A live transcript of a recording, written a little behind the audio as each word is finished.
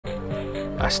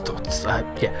I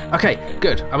thought, yeah. Okay,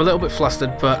 good. I'm a little bit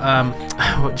flustered, but I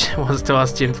was to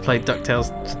ask Jim to play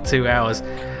DuckTales for 2 hours.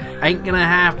 Ain't gonna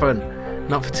happen.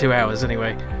 Not for 2 hours,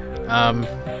 anyway.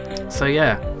 So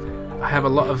yeah, I have a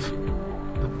lot of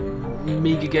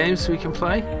Amiga games we can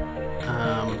play.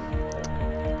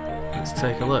 Let's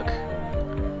take a look.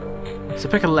 So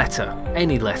pick a letter,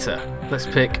 any letter. Let's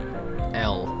pick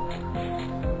L.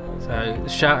 So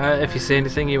shout out if you see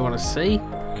anything you want to see,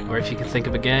 or if you can think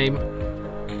of a game.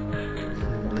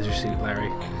 Leisure Suit Larry.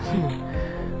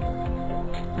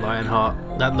 Lionheart,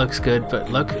 that looks good, but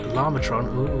look, Larmatron,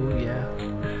 ooh yeah.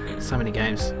 So many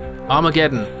games. Armour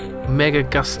Geddon, Mega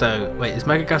Gusto. Wait, is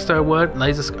Mega Gusto a word?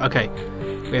 Laser. Okay,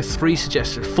 we have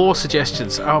 4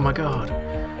 suggestions. Oh my god.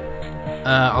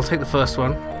 I'll take the first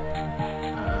one.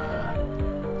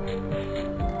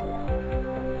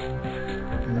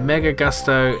 Mega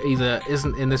Gusto either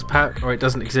isn't in this pack, or it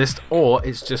doesn't exist, or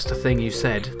it's just a thing you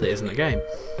said that isn't a game.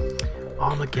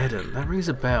 Armageddon, that rings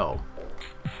a bell.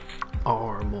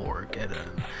 Armour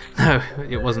Geddon. No,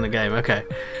 it wasn't a game. Okay.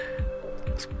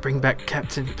 Let's bring back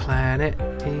Captain Planet.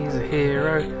 He's a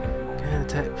hero. Can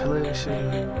attack pollution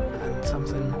and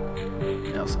something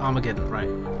else. Armageddon, right?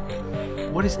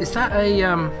 What is that a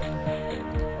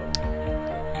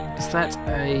Is that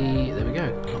a? There we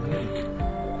go. Armageddon.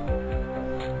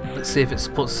 Let's see if it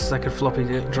supports the second floppy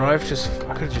drive. I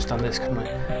could have just done this, couldn't I?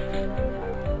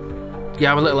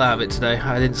 Yeah, I'm a little out of it today.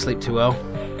 I didn't sleep too well.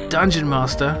 Dungeon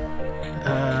Master.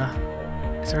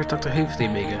 Is there a Doctor Who for the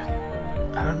Amiga?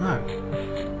 I don't know.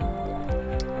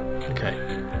 Okay,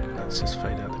 let's just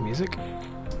fade out the music.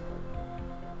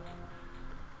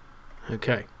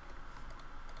 Okay.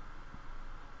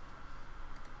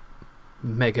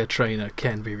 Mega Trainer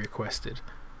can be requested.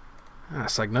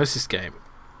 Psygnosis game.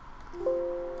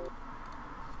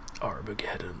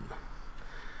 Armageddon.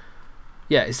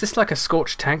 Yeah, is this like a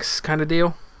Scorched Tanks kind of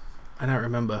deal? I don't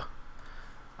remember.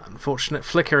 Unfortunate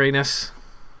flickeriness.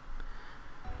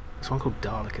 There's one called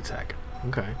Dalek Attack.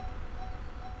 Okay.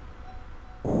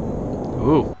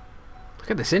 Ooh.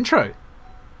 Look at this intro.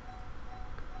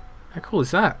 How cool is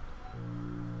that?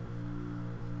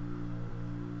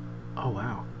 Oh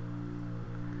wow.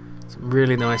 Some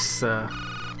really nice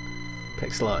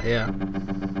pixel art here.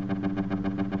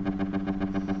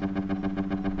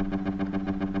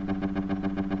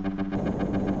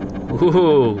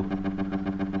 Ooh.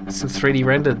 Some 3D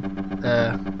rendered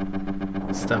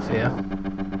stuff here.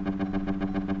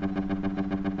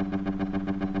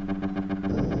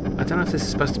 I don't know if this is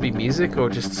supposed to be music or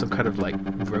just some kind of like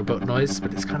robot noise,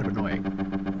 but it's kind of annoying.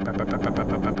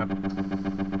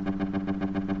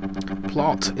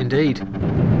 Plot, indeed.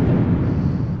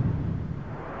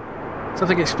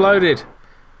 Something exploded.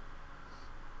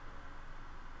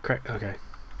 Correct. Okay.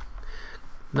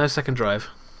 No second drive.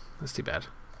 That's too bad.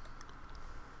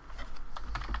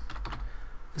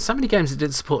 There's so many games that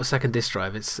didn't support a second disk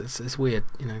drive. It's weird,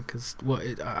 you know, because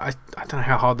I don't know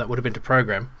how hard that would have been to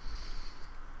program.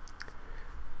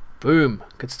 Boom!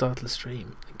 Good start to the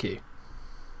stream. Thank you.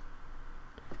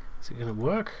 Is it going to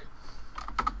work?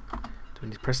 Do we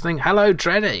need to press thing? Hello,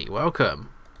 Dreddy! Welcome!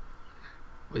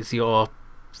 With your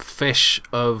fish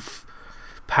of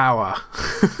power.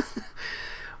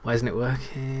 Why isn't it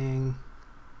working?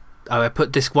 Oh, I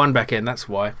put disc 1 back in, that's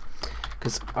why.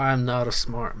 Because I'm not a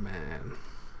smart man.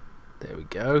 There we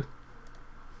go.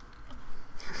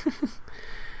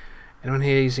 Anyone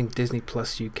here using Disney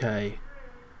Plus UK?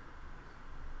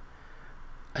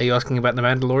 Are you asking about The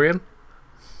Mandalorian?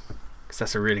 Because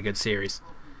that's a really good series.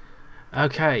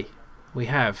 Okay, we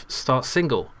have Start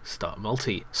Single, Start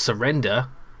Multi, Surrender.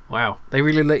 Wow, they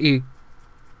really let you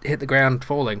hit the ground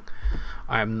falling.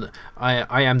 I am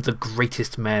the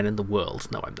greatest man in the world.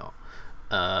 No, I'm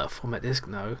not. Format disc,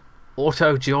 no.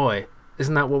 Auto Joy.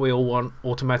 Isn't that what we all want?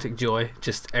 Automatic joy.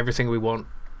 Just everything we want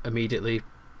immediately.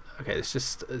 Okay, let's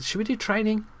just... should we do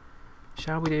training?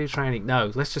 Shall we do training?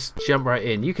 No, let's just jump right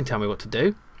in. You can tell me what to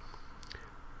do.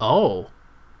 Oh.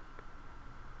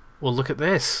 Well, look at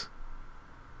this.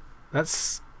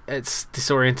 It's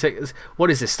disorienting. What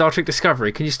is this? Star Trek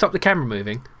Discovery. Can you stop the camera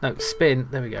moving? No, spin.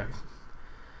 There we go.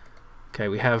 Okay,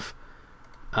 we have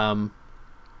a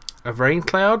rain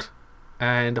cloud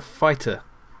and a fighter.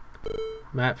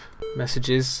 Map,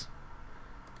 messages.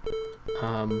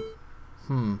 Yeah,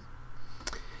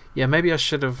 maybe I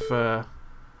should have.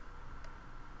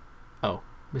 Oh,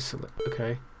 misselect.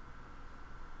 Okay.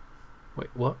 Wait,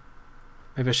 what?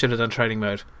 Maybe I should have done training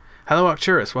mode. Hello,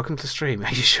 Arcturus. Welcome to stream. Are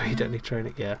you sure you don't need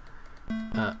training? Yeah.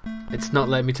 It's not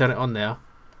letting me turn it on now.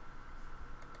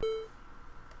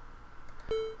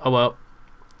 Oh well.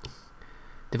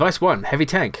 Device 1, heavy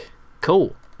tank.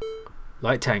 Cool.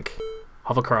 Light tank.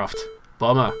 Hovercraft.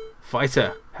 bomber,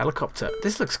 fighter, helicopter.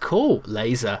 This looks cool.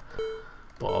 Laser,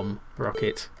 bomb,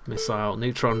 rocket, missile,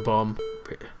 neutron bomb.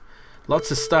 Lots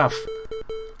of stuff.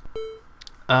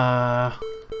 So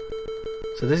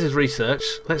this is research.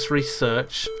 Let's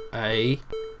research a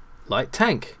light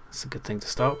tank. That's a good thing to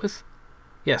start with.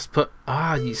 Yes,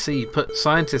 you see, you put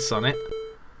scientists on it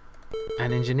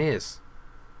and engineers.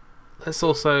 Let's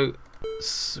also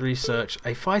research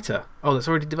a fighter. Oh, that's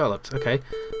already developed. Okay,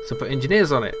 so put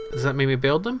engineers on it. Does that mean we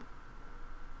build them?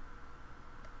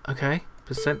 Okay,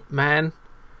 percent man.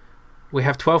 We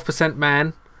have 12%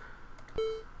 man.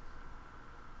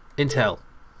 Intel.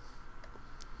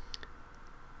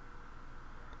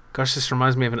 Gosh, this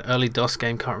reminds me of an early DOS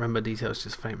game. Can't remember details,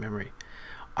 just faint memory.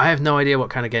 I have no idea what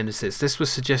kind of game this is. This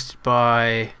was suggested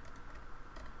by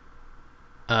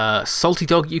Salty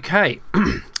Dog UK.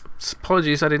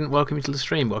 Apologies, I didn't welcome you to the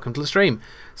stream. Welcome to the stream.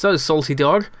 So, Salty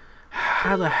Dog,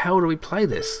 how the hell do we play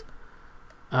this?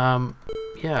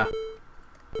 Yeah.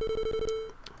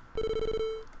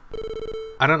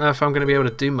 I don't know if I'm going to be able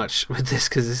to do much with this,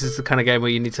 because this is the kind of game where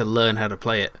you need to learn how to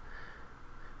play it.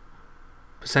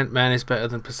 Percent man is better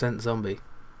than percent zombie.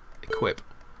 Equip.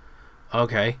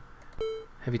 Okay.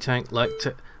 Heavy tank,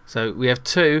 so we have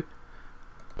 2.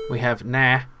 We have we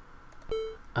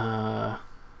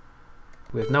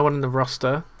have no one in the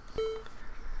roster.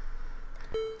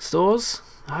 Stores.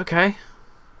 Okay.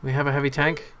 We have a heavy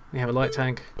tank. We have a light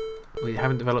tank. We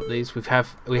haven't developed these. We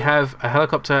have a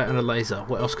helicopter and a laser.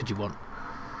 What else could you want?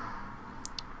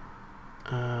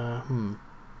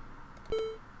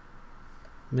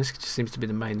 This just seems to be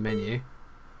the main menu.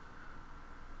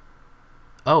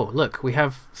 Oh, look, we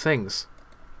have things.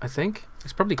 I think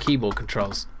it's probably keyboard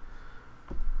controls.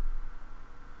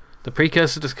 The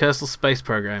precursor to Kerbal Space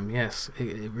Program. Yes,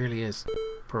 it really is.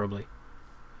 Probably.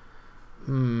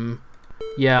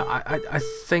 Yeah, I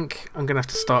think I'm gonna have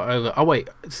to start over. Oh wait,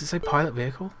 does it say pilot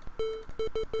vehicle?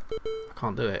 I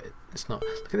can't do it. It's not.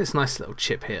 Look at this nice little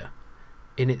chip here.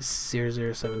 Init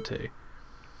 0072.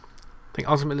 I think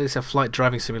ultimately it's a flight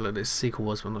driving simulator. This sequel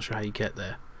was, but I'm not sure how you get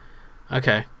there.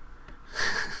 Okay.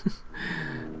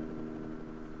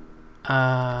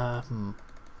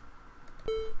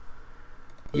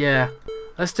 Yeah,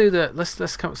 let's do the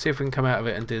see if we can come out of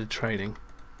it and do the training.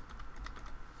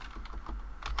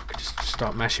 I could just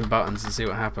start mashing buttons and see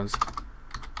what happens.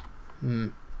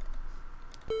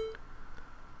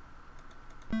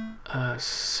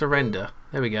 Surrender.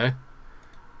 There we go.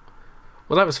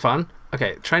 Well, that was fun.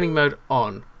 Okay, training mode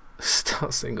on.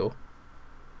 Start single.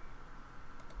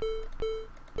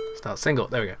 Start single.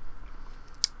 There we go.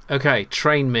 Okay,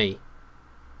 train me.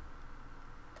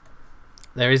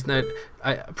 There is no...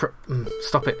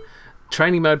 stop it.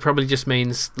 Training mode probably just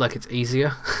means like it's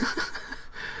easier.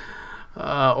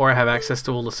 Or I have access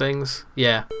to all the things.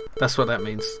 Yeah, that's what that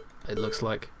means. It looks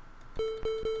like.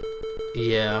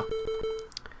 Yeah.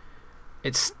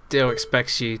 It still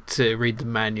expects you to read the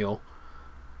manual.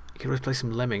 You can always play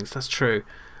some Lemmings, that's true.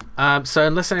 So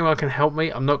unless anyone can help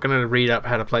me, I'm not going to read up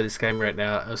how to play this game right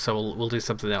now, so we'll do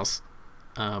something else.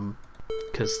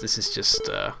 Because this is just...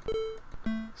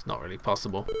 it's not really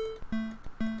possible.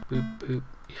 Boop, boop,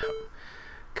 yep.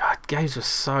 God, games were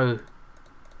so...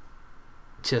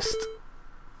 just...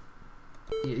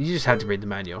 You just had to read the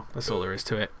manual, that's all there is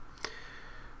to it.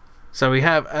 So we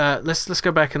have... let's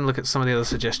go back and look at some of the other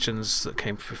suggestions that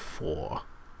came before.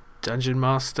 Dungeon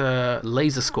Master,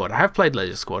 Laser Squad. I have played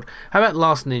Laser Squad. How about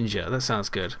Last Ninja? That sounds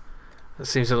good. That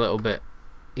seems a little bit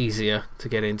easier to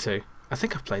get into. I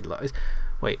think I've played...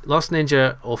 Wait, Last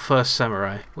Ninja or First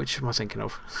Samurai? Which am I thinking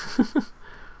of?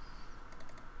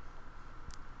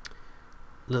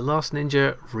 The Last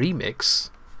Ninja remix.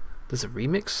 There's a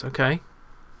remix? Okay.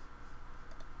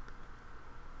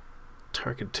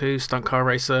 Turrican 2, Stunt Car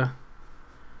Racer.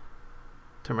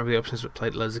 Don't remember the options, but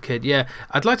played it as a kid. Yeah,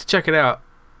 I'd like to check it out.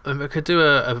 I could do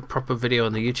a proper video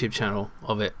on the YouTube channel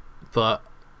of it, but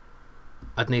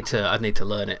I'd need to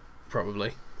learn it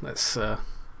probably. Let's just,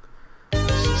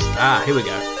 here we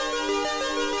go.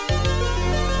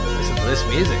 Listen to this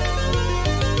music.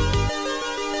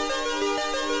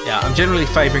 Yeah, I'm generally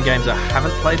favouring games I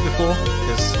haven't played before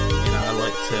because I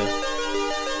like to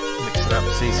mix it up,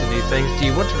 see some new things. Do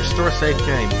you want to restore a saved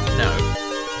game? No.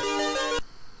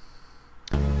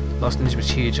 Last Ninja was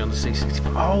huge on the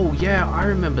C64. Oh yeah, I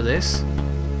remember this.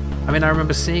 I mean, I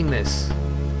remember seeing this.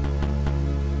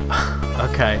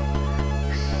 Okay.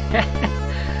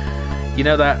 You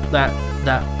know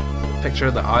that picture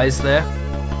of the eyes there?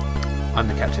 I'm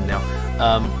the captain now.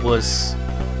 Was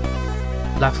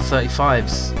Level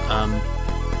 35's.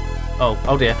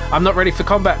 Oh dear, I'm not ready for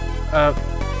combat.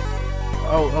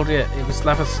 Oh dear, it was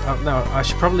Level. No, I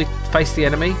should probably face the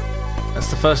enemy. That's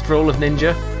the first rule of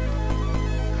ninja.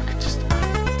 I could just...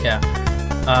 yeah.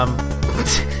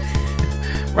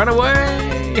 Run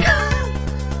away!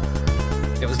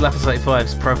 It was Lapis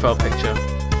 85's profile picture.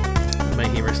 May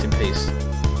he rest in peace.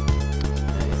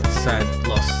 A sad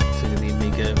loss to the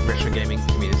Amiga retro gaming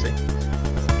community.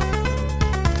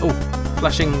 Oh,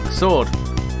 flashing sword.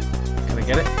 Can I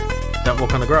get it? Don't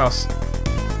walk on the grass.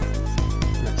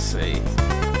 Let's see.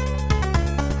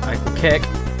 I can kick.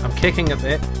 I'm kicking at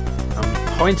it.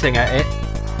 I'm pointing at it.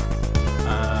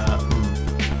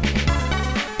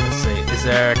 Let's see. Is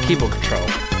there a keyboard control?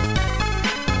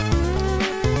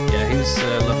 Yeah, he's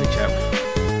a lovely chap.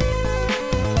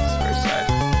 It's very sad.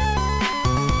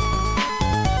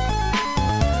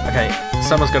 Okay,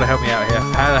 someone's got to help me out here.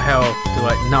 How the hell do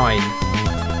I... 9.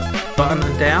 Button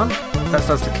and down? That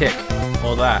starts to kick.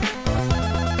 Or that.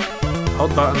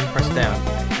 Hold button, press down.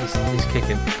 He's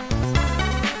kicking.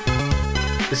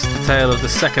 This is the tale of the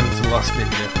second to last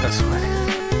ninja. That's why.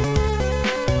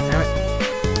 Damn it.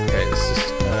 Okay, let's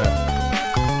just...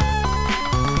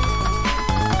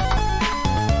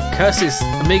 curses!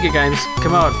 Amiga games!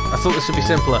 Come on! I thought this would be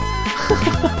simpler.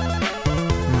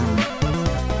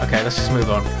 Okay, let's just move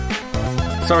on.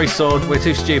 Sorry, sword, we're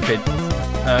too stupid.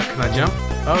 Can I jump?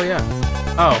 Oh, yeah.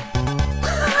 Oh.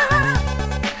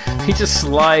 He just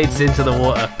slides into the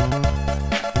water.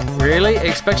 Really? It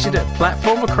expects you to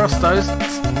platform across those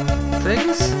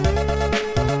things?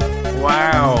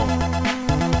 Wow.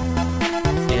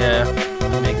 Yeah,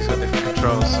 Amiga's got different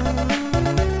controls.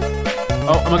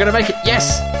 Oh, am I going to make it?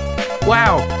 Yes!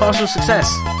 Wow, partial success.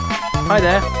 Hi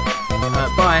there.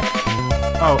 Bye.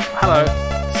 Oh, hello.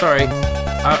 Sorry.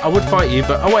 I would fight you,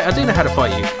 but... oh wait, I do know how to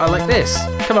fight you. I like this.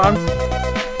 Come on.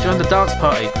 Join the dance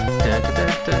party.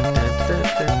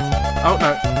 Oh,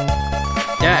 no.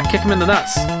 Yeah, kick him in the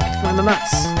nuts. Kick him in the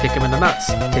nuts. Kick him in the nuts.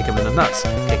 Kick him in the nuts.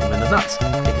 Kick him in the nuts.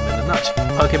 Kick him in the nuts.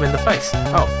 Poke him in the face.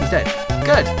 Oh, he's dead.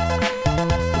 Good.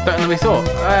 Better than we thought.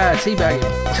 Teabagging.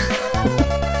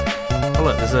 Oh,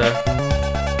 look, there's a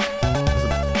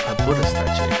Buddha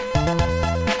statue.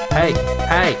 Hey,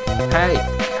 hey, hey,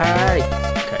 hey.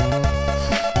 Okay.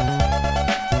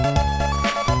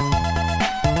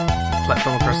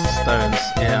 Platform across the stones.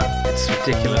 Yeah, it's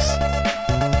ridiculous.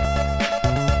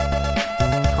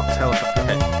 Can't tell if...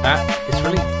 okay. It's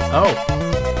really... oh!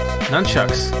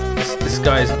 Nunchucks. This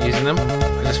guy isn't using them.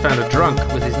 I just found a drunk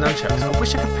with his nunchucks. I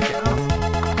wish I could pick it up.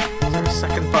 Is there a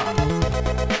second button?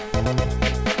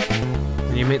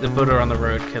 When you meet the Buddha on the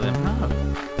road, kill him. No.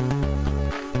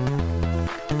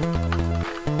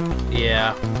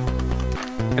 Yeah.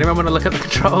 Anyone want to look at the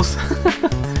controls?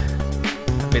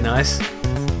 That'd be nice.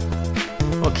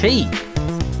 Oh, key!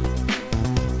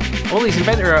 All these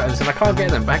inventor items and I can't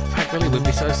get them. Backpack really would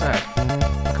be so sad.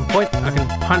 I can point, I can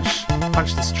punch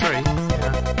this tree.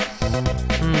 Yeah.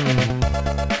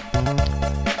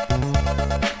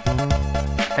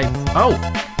 Hey, oh!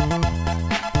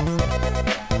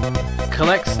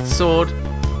 Collects sword,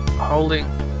 holding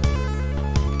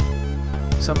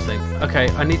something. Okay,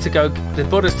 I need to go. The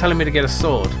Buddha's telling me to get a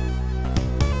sword.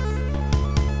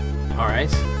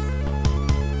 Alright.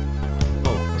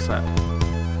 Oh, what's that?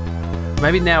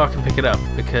 Maybe now I can pick it up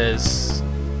because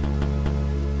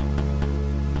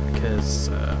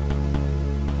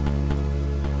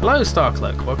hello, Star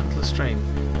Clerk. Welcome to the stream.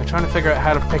 I'm trying to figure out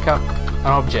how to pick up an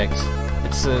object.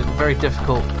 It's a very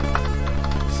difficult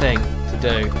thing to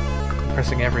do.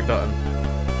 Pressing every button.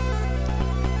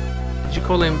 Did you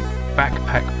call him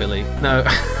Backpack Billy? No.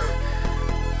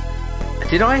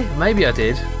 Did I? Maybe I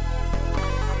did.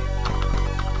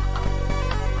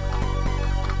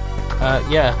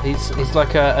 Yeah, he's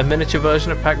like a miniature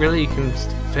version of Pack Billy. You can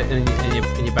fit in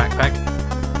your backpack.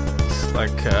 It's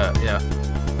like yeah.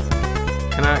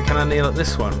 Can I kneel at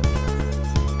this one?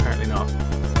 Apparently not.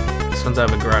 This one's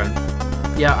overgrown.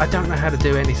 Yeah, I don't know how to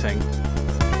do anything.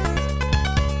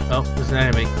 Oh, there's an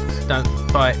enemy. Don't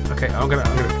fight. Okay, I'm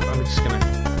just gonna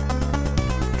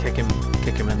kick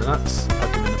him in the nuts,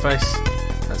 poke him in the face.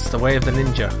 That's the way of the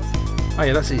ninja. Oh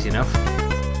yeah, that's easy enough.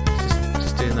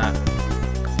 Just doing that.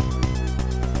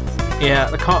 Yeah,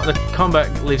 the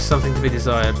combat leaves something to be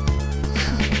desired.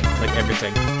 Like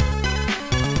everything.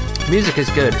 Music is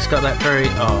good. It's got that very...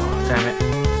 oh, damn it.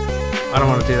 I don't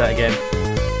want to do that again.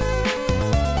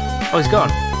 Oh, he's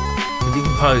gone. He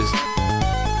decomposed.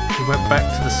 He went back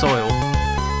to the soil.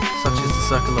 Such is the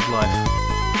circle of life.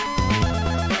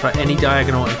 Try any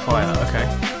diagonal and fire. Okay.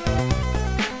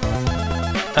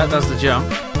 That does the jump.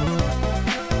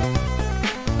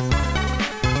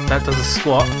 That does a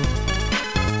squat.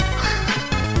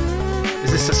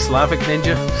 Is this a Slavic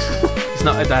ninja? It's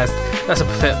not. That's a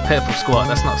pitiful squat.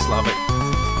 That's not Slavic.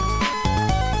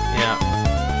 Yeah.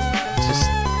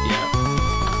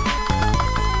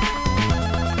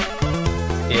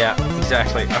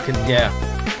 exactly. I can, yeah.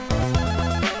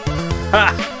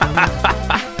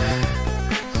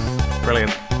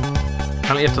 Brilliant.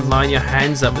 Apparently you have to line your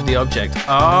hands up with the object.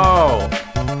 Oh!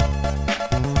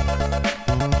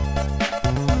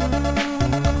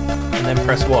 And then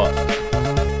press what?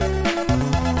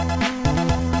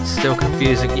 Still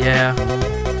confusing, yeah.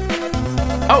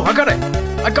 Oh, I got it!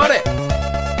 I got it!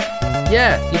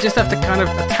 Yeah, you just have to kind of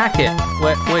attack it.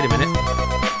 Wait a minute.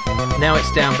 Now it's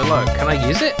down below. Can I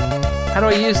use it? How do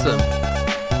I use them?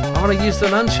 I want to use the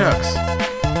nunchucks.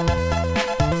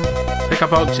 Pick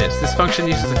up objects. This function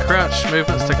uses the crouch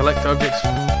movements to collect objects.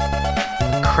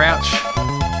 Crouch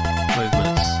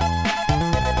movements.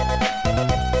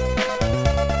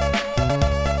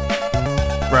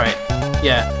 Right.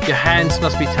 Yeah, your hands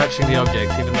must be touching the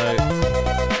object, even though...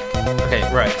 Okay,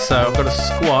 right, so I've got to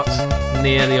squat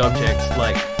near the object,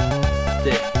 like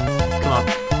this. Come on.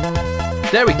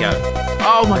 There we go.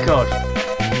 Oh my god.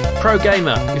 Pro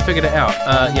gamer, you figured it out.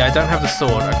 Yeah, I don't have the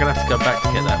sword. I'm gonna have to go back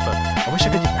to get that, but I wish I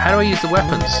could... How do I use the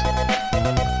weapons?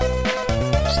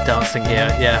 Just dancing here,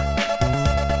 yeah.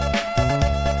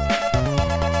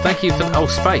 Thank you for... Oh,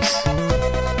 space.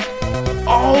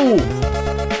 Oh!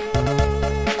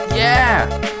 Yeah!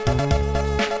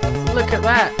 Look at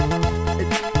that!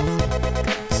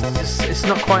 It's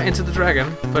not quite into the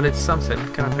dragon, but it's something.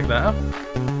 Can I pick that up?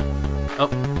 Oh.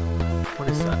 What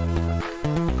is that?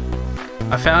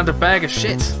 I found a bag of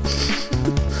shit!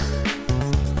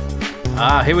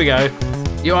 Ah, here we go.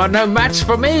 You are no match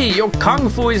for me! Your kung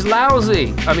fu is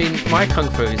lousy! I mean, my kung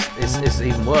fu is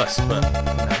even worse, but,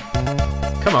 you know.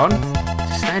 Come on.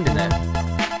 Just standing there.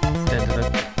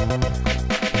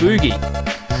 Boogie.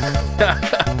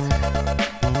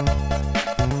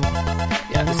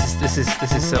 Yeah, this is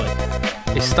silly.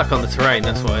 It's stuck on the terrain,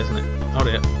 that's why, isn't it? Hold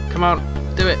it. Come on,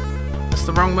 do it. That's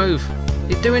the wrong move.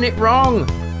 You're doing it wrong.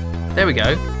 There we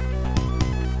go.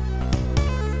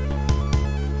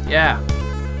 Yeah.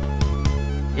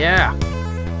 Yeah.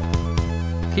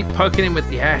 Keep poking him with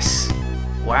the S.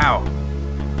 Wow.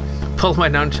 Pull my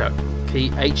nunchuck.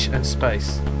 Key H and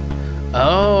space.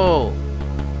 Oh.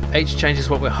 H changes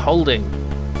what we're holding.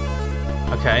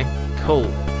 Okay, cool.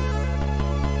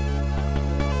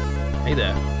 Hey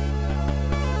there.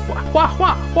 Wah, wah,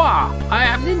 wah, wah! I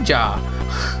am ninja!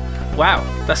 Wow,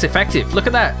 that's effective. Look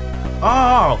at that.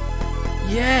 Oh!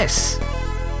 Yes!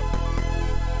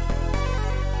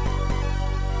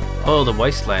 Oh, the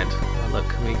wasteland. Oh, look,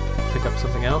 can we pick up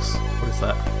something else? What is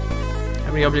that?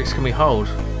 How many objects can we hold?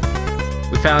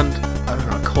 We found, I don't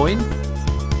know, a coin?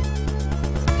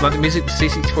 Like the music for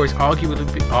C64 is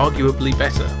arguably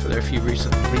better, but there are a few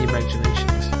recent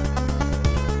reimaginations.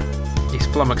 He's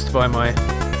flummoxed by my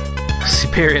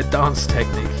superior dance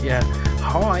technique, yeah.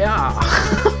 Oh yeah!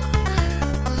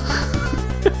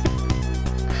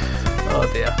 Oh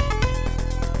dear.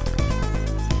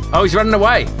 Oh, he's running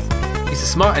away! He's a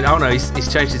smart... Oh no, he's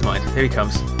changed his mind. Here he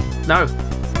comes. No!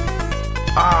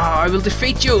 Ah, I will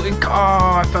defeat you! Oh,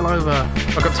 I fell over.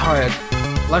 I got tired.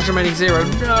 Lives remaining 0.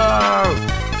 No!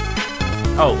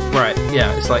 Oh, right,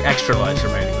 yeah, it's like extra lives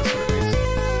remaining, that's what it means.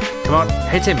 Come on,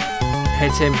 hit him!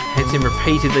 Hit him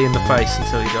repeatedly in the face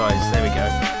until he dies. There we go.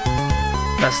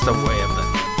 That's the way of the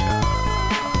ninja.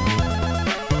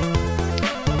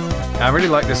 I really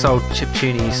like this old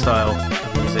chiptune style of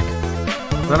music. I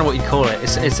don't know what you call it.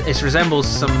 It resembles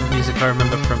some music I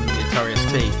remember from the Atari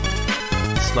ST.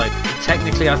 It's like,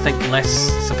 technically I think less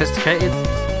sophisticated,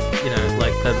 you know,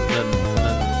 like than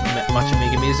much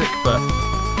Amiga music, but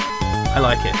I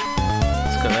like it.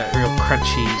 It's got that real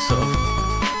crunchy sort of...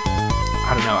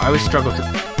 I don't know, I always struggle to...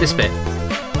 This bit.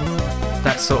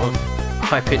 That sort of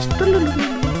high-pitched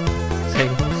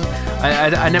thing.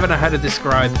 I never know how to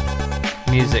describe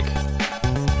music.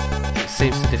 It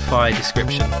seems to defy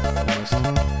description, almost.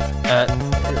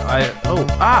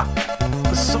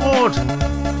 The sword!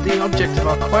 The object of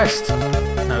our quest!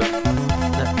 No.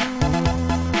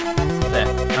 There.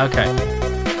 Okay.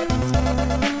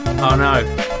 Oh no.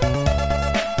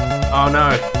 Oh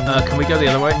no, can we go the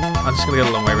other way? I'm just going to go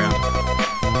the long way around.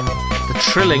 The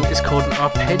trilling is called an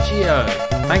arpeggio.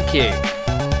 Thank you.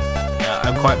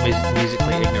 I'm quite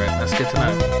musically ignorant, that's good to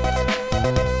know.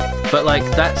 But like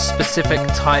that specific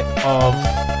type of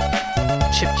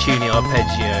chiptune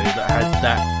arpeggio that has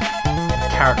that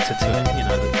character to it, you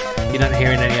know, that you don't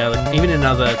hear in any other, even in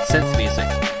other synth music,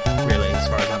 really, as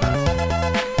far as I know.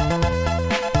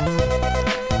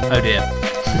 Oh dear.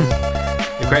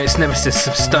 Greatest nemesis,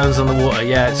 some stones on the water.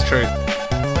 Yeah, it's true.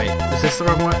 Wait, was this the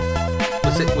wrong way?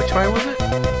 Was it? Which way was it?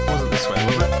 It wasn't this way,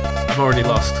 was it? I'm already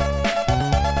lost.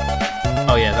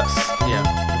 Oh yeah, that's... yeah,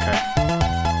 okay.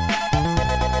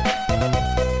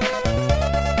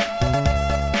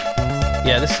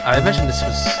 I imagine this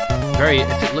was very.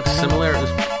 If it looks similar, it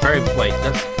was very. Wait,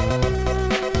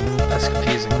 that's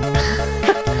confusing.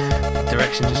 The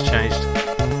direction just changed.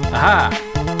 Aha!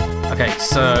 Okay,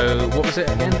 so what was it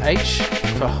again? H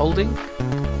for holding.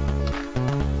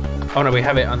 Oh no, we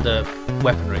have it under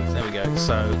weaponry. There we go.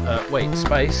 So wait,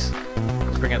 space.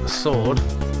 Let's bring out the sword.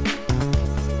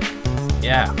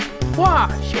 Yeah. Wah!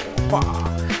 Wah!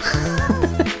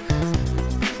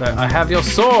 So I have your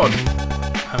sword.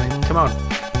 I mean, come on,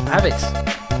 have it.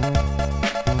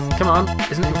 Come on,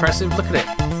 isn't it impressive? Look at it.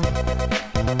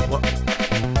 What?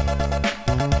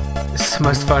 This is the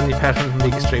most fun you've had on the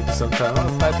Amiga stream for some time.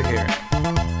 I'm glad to hear it.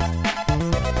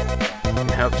 Can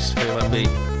help just feel like me.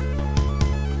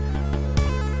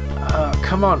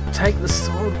 Come on, take the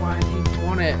sword. Why do you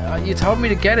want it? You told me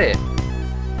to get it,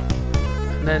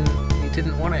 and then you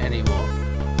didn't want it anymore.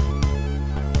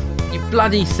 You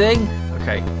bloody thing!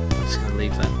 Okay, I'm just gonna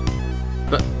leave then.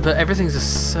 But everything's a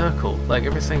circle. Like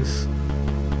everything's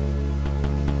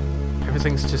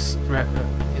just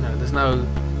you know. There's no.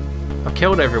 I've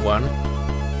killed everyone,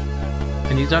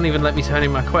 and you don't even let me turn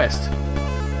in my quest. Do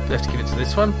I have to give it to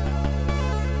this one?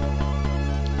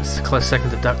 This is a close second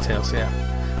to DuckTales, yeah.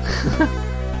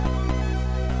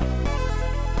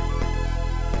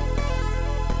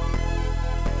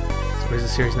 So where's the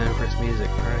series known for its music?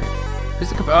 Right. Who's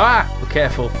the composer? Ah! Well,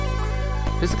 careful.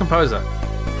 Who's the composer?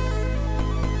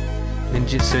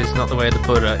 Ninjutsu is not the way of the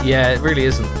Buddha. Yeah, it really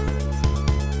isn't.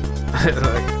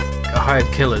 Like, hired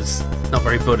killers, not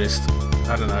very Buddhist.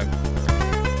 I don't know.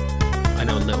 I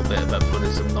know a little bit about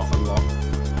Buddhism, not a lot.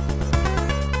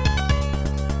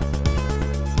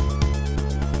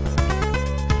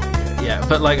 Yeah,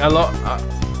 but like a lot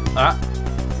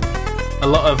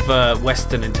of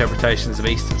Western interpretations of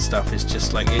Eastern stuff is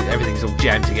just like everything's all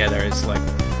jammed together. It's like,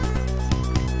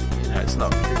 you know, it's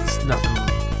nothing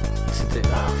to do.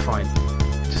 Oh, fine.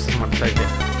 Just doesn't want to take it.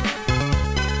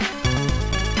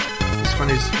 This one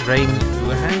is Rain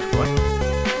Wuhan? What?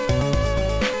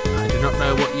 I do not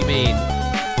know what you mean.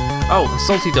 Oh,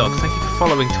 Salty Dog, thank you for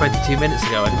following 22 minutes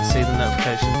ago. I didn't see the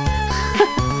notification.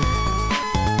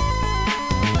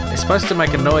 It's supposed to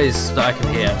make a noise that I can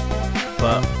hear,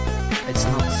 but it's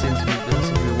not seem to be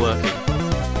working.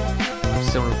 I'm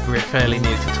still fairly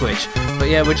new to Twitch. But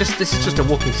yeah, this is just a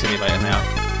walking simulator now.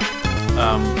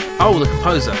 Oh, the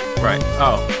composer. Right.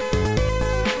 Oh.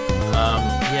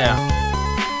 Yeah.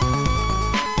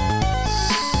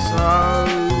 So,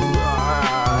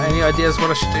 any ideas what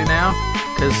I should do now?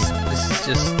 Because this is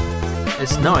just,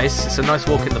 it's nice. It's a nice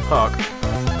walk in the park.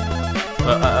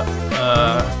 But,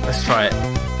 let's try it.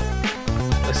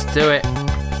 Let's do it.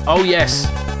 Oh, yes.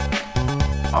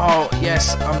 Oh,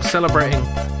 yes. I'm celebrating.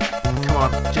 Come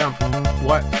on, jump.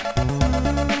 What?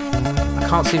 I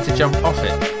can't seem to jump off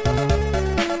it.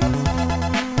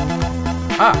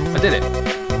 Ah, I did it.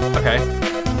 Okay.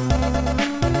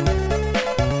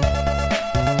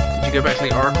 Did you go back to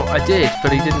the Oracle? I did,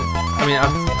 but he didn't. I mean,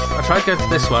 I tried going to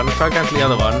this one. I tried going to the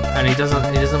other one, and he doesn't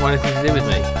want anything to do with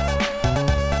me.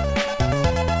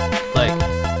 Like,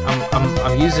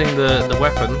 I'm using the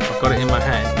weapon. I've got it in my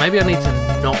hand. Maybe I need to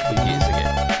not be using it.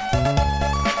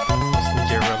 This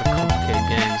Ninja are rather complicated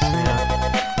games. Yeah.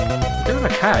 I'm doing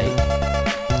okay.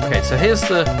 Okay, so here's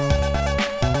the.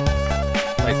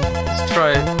 Like, let's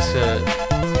try to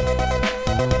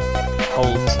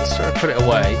hold. Let's try to put it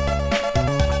away.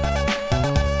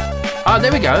 Ah,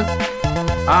 there we go.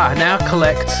 Ah, now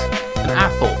collect an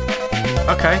apple.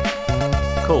 Okay.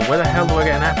 Cool. Where the hell do I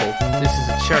get an apple? This is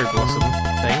a cherry blossom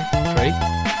thing. Tree.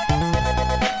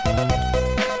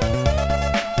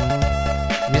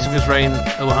 The music was Rain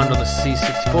Overhand on the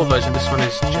C64 version. This one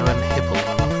is Joanne Hipple,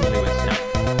 I'm not familiar with. Yeah.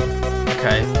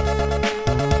 Okay.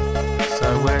 So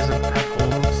where's an apple?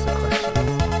 That's the question.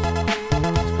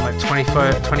 It's been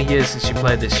like 20 years since you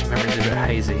played this. Your memory's a bit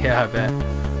hazy. Yeah, I bet.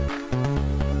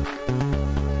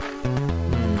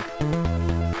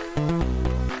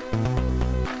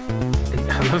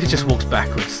 I love he just walks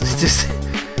backwards. He just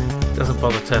doesn't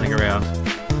bother turning around.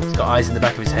 He's got eyes in the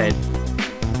back of his head.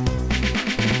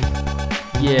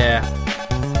 Yeah.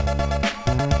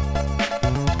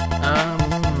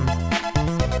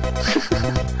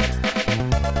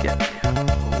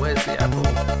 Where's the apple?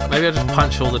 Maybe I'll just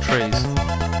punch all the trees.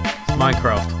 It's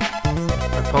Minecraft.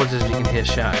 I apologize if you can hear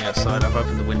shouting outside. I've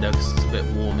opened the window because it's a bit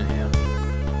warm in here.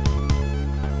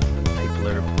 People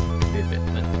are can be a bit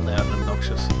loud and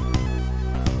obnoxious.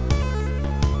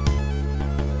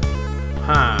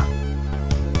 Huh.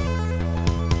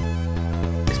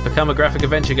 It's become a graphic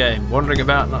adventure game, wandering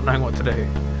about, not knowing what to do.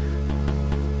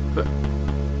 But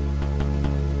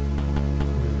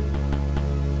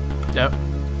yep.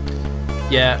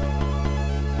 Yeah.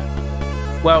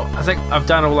 Well, I think I've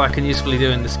done all I can usefully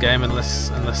do in this game, unless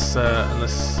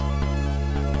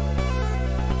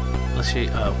you.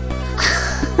 Oh.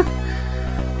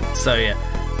 So yeah.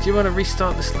 Do you want to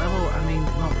restart this level? I mean,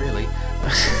 not really.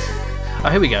 Oh,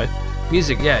 here we go.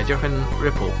 Music. Yeah. Do you reckon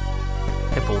Ripple?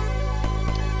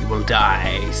 You will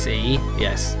die. See?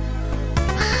 Yes.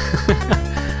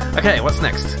 Okay. What's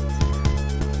next?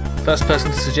 First person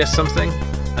to suggest something.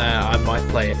 I might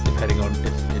play it depending on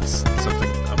if it's something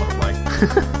I want to play.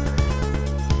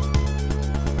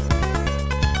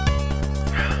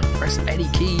 Press any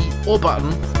key or button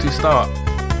to start.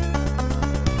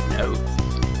 No.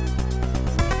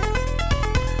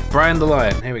 Brian the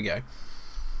Lion. Here we go.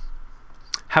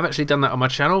 Have actually done that on my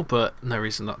channel, but no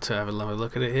reason not to have a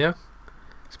look at it here.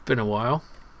 It's been a while.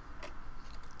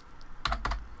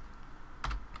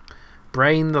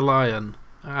 Brain the Lion.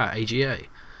 Ah, AGA.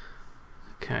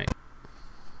 Okay.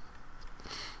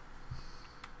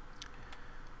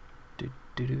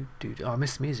 Oh, I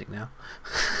missed the music now.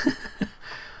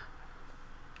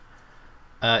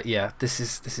 Yeah, this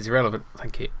is irrelevant.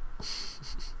 Thank you.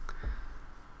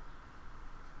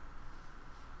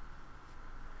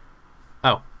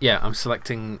 Oh, yeah, I'm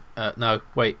selecting. No,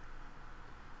 wait.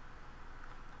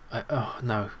 Oh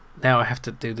no! Now I have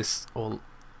to do this all.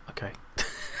 Okay.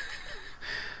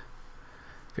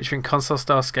 Featuring console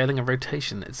style scaling and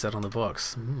rotation, it said on the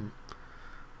box.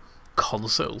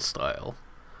 Console style.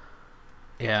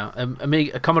 Yeah,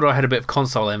 Amiga, Commodore had a bit of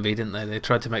console envy, didn't they? They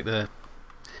tried to make the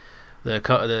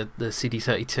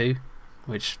CD32,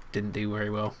 which didn't do very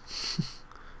well.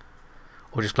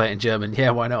 Or just play it in German.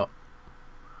 Yeah, why not?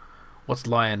 What's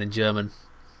lion in German?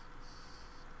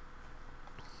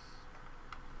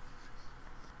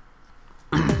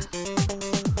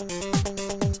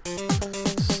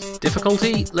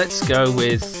 Difficulty? Let's go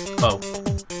with... Oh.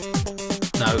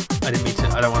 No, I didn't mean to...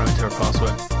 I don't want to enter a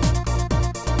password.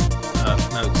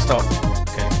 No, stop.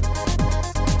 Okay.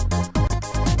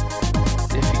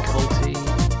 Difficulty...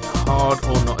 Hard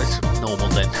or not? It's normal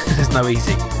then. There's no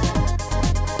easy.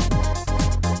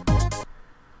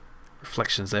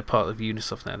 Reflections, they're part of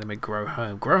Unisoft now. They make Grow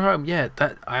Home. Grow Home, yeah,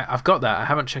 that I've got that. I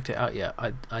haven't checked it out yet.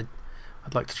 I'd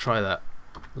like to try that.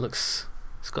 Looks...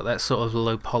 It's got that sort of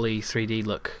low poly 3D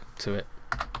look to it.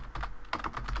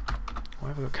 Why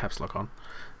have I got caps lock on?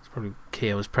 It's probably key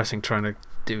I was pressing trying to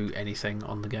do anything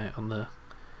on the game on the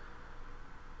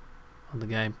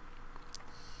game.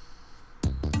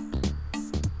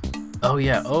 Oh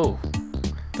yeah, oh.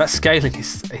 That scaling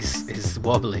is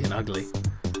wobbly and ugly.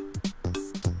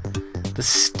 The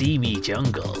steamy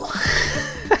jungle.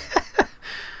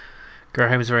 Grow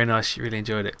Home is very nice, you really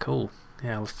enjoyed it. Cool.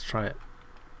 Yeah, let's try it.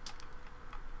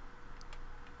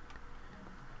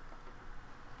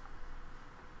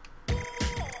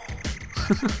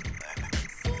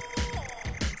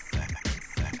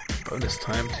 Bonus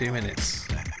time 2 minutes.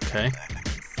 Okay.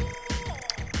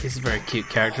 He's a very cute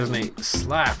character, isn't he?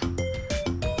 Slap! Can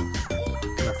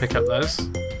I pick up those?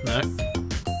 No.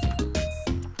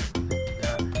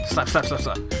 Slap, slap, slap,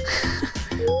 slap.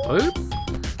 Oop.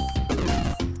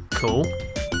 Cool.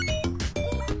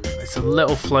 It's a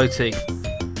little floaty.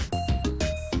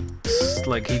 It's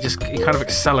like he kind of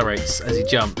accelerates as he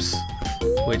jumps,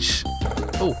 which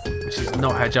is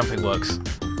not how jumping works.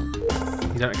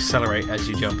 You don't accelerate as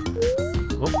you jump.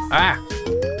 Oh, ah!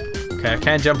 Okay, I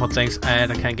can jump on things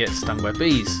and I can get stung by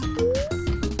bees.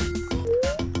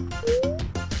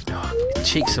 Oh, his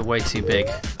cheeks are way too big.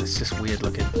 It's just weird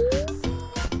looking.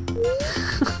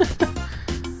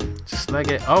 Just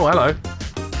leg it. Oh, hello.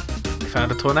 We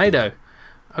found a tornado.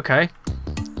 Okay.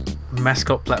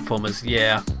 Mascot platformers,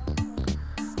 yeah.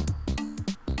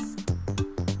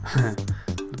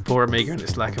 The poor Amiga and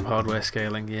its lack of hardware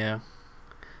scaling, yeah.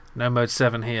 No mode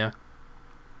 7 here.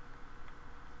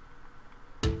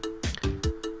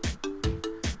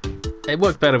 It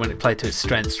worked better when it played to its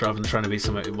strengths rather than trying to be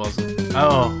something it wasn't.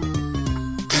 Oh.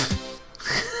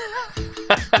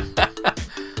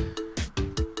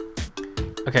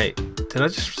 Okay, did I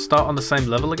just start on the same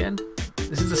level again?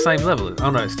 This is the same level. Oh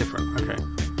no, it's different. Okay.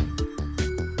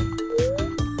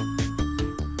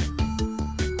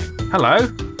 Hello?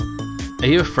 Are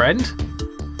you a friend?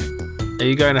 Are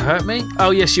you going to hurt me?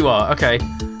 Oh yes you are. Okay.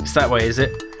 It's that way, is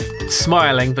it?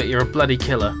 Smiling, but you're a bloody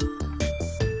killer.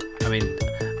 I mean...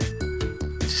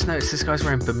 Just notice this guy's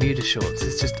wearing Bermuda shorts.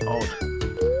 It's just odd.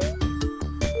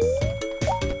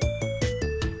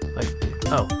 Like,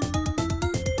 oh.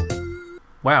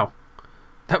 Wow.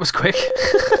 That was quick.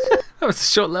 That was a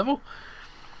short level.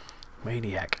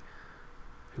 Maniac.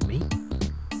 Who, me?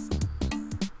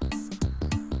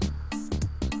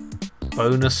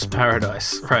 Bonus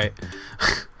paradise. Right.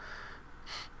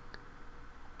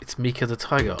 It's Mika the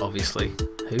Tiger, obviously.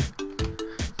 Who?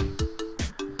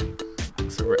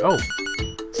 Oh!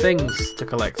 Things to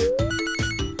collect.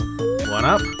 One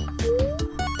up.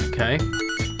 Okay.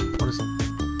 What is...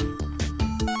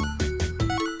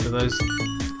 Are those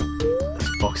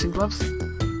boxing gloves?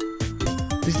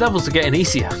 These levels are getting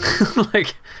easier.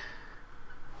 Like...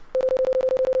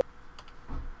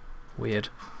 Weird.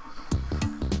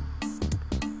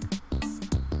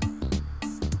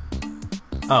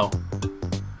 Oh.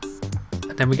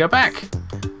 And then we go back.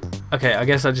 Okay, I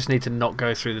guess I just need to not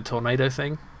go through the tornado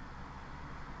thing.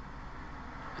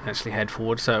 And actually head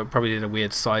forward, so I probably did a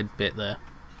weird side bit there.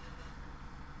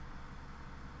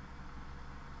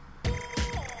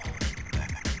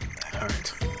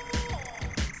 Alright.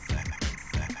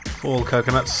 Fall,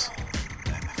 coconuts.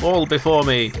 Fall before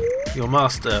me, your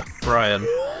master, Brian.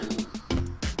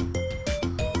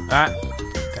 Ah!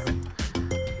 Damn it.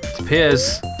 It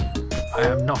appears I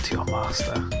am not your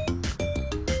master.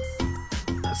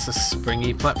 That's a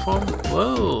springy platform.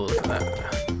 Whoa, look at that.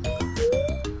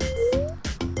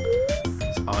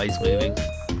 His eyes moving.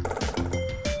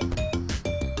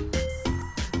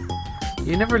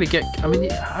 You never really get... I mean,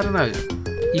 I don't know.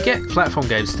 You get platform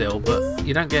games still, but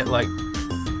you don't get, like,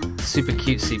 super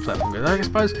cutesy platform games. I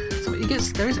suppose you get...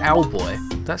 There is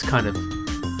Owlboy. That's kind of...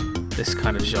 this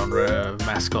kind of genre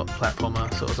mascot platformer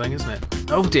sort of thing, isn't it?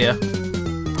 Oh dear.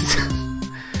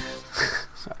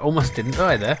 I almost didn't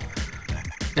die there.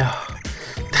 Oh.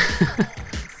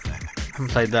 Haven't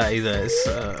played that either. It's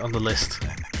on the list.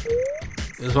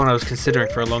 It was one I was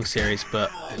considering for a long series,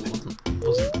 but it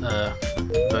wasn't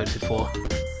voted for.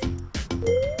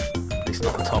 At least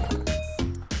not the top.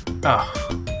 Oh.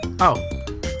 Oh.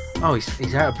 Oh,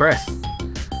 he's out of breath.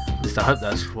 At least I hope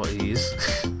that's what he is.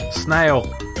 Snail.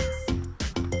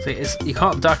 See, you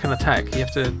can't duck and attack. You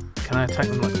have to... Can I attack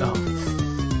them like... Oh.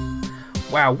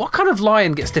 Wow, what kind of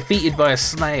lion gets defeated by a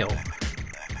snail?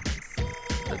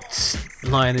 A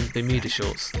lion in Bermuda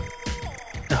shorts.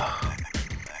 Oh.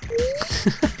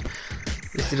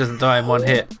 At least he doesn't die in one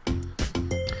hit.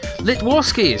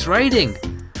 Litwarski is raiding!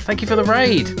 Thank you for the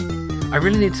raid! I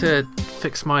really need to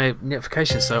fix my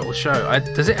notifications so it will show.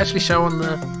 Does it actually show on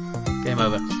the... Game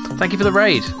over. Thank you for the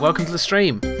raid. Welcome to the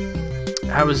stream.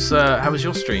 How was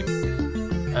your stream?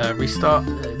 Restart?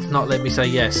 It's not letting me say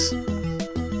yes.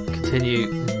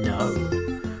 Continue? No.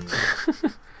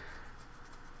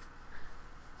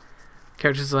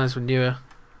 Character designs were newer.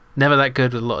 Never that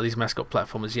good with a lot of these mascot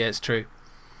platformers. Yeah, it's true.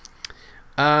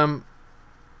 Yeah.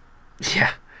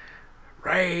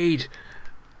 Raid!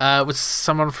 Would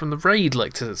someone from the raid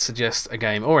like to suggest a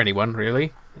game? Or anyone,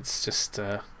 really. It's just,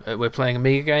 we're playing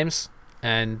Amiga games.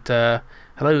 And,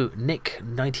 hello,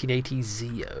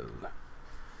 Nick1980Zio.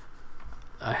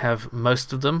 I have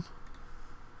most of them.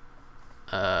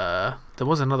 There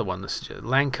was another one that suggested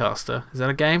Lancaster. Is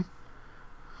that a game?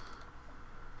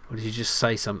 Or did you just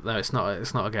say something? No, it's not.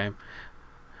 It's not a game.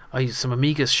 Oh, you some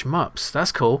Amiga shmups.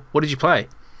 That's cool. What did you play?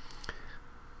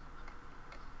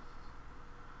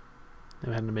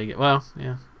 Never had an Amiga. Well,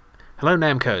 yeah. Hello,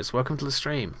 Namcos. Welcome to the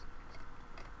stream.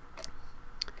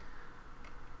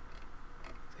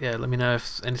 Yeah, let me know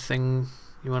if anything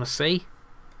you want to see.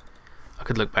 I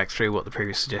could look back through what the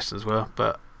previous suggestions were,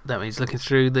 but that means looking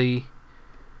through the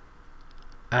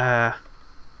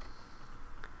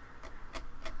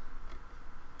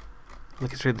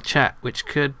chat, which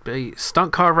could be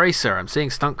Stunt Car Racer. I'm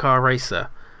seeing Stunt Car Racer.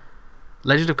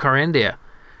 Legend of Corandia.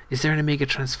 Is there an Amiga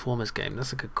Transformers game?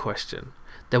 That's a good question.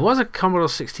 There was a Commodore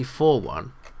 64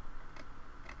 one.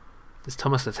 There's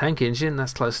Thomas the Tank Engine.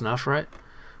 That's close enough, right?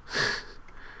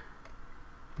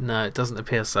 No, it doesn't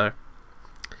appear so.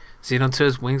 Xenon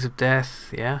 2's Wings of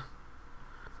Death, yeah.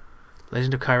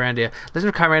 Legend of Kyrandia. Legend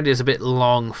of Kyrandia is a bit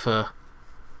long for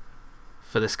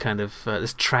this kind of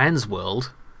this trans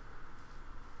world.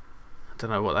 I don't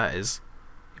know what that is.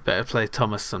 You better play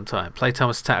Thomas sometime. Play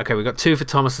Thomas Tank. Okay, we got 2 for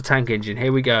Thomas the Tank Engine.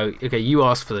 Here we go. Okay, you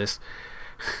asked for this.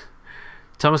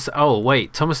 Thomas. Oh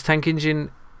wait, Thomas Tank Engine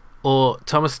or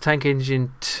Thomas Tank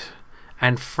Engine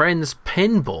and Friends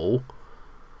Pinball.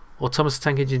 Or Thomas the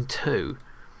Tank Engine 2.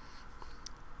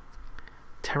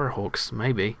 Terrorhawks,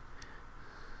 maybe.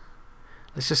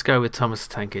 Let's just go with Thomas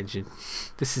the Tank Engine.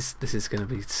 This is going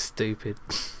to be stupid.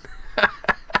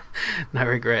 No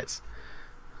regrets.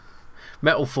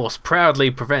 Metal Force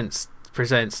proudly presents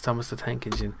Thomas the Tank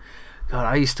Engine. God,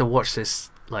 I used to watch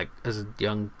this like as a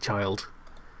young child,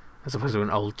 as opposed to an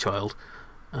old child.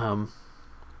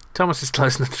 Thomas is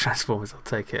close enough to Transformers. I'll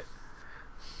take it.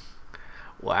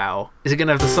 Wow. Is it going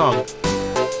to have the song?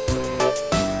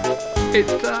 It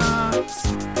does.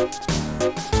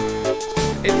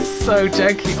 It's so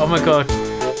janky. Oh my god.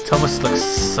 Thomas looks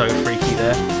so freaky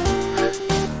there.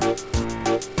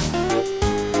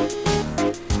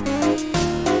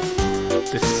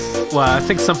 Well, I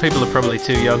think some people are probably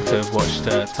too young to have watched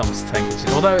Thomas the Tank Engine.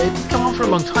 Although it did come on for a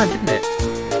long time, didn't it?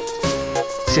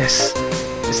 Yes.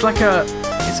 It's like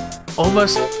it's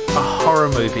almost a horror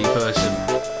movie version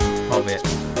of it.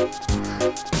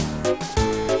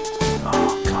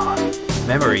 Oh god.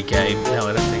 Memory game? No,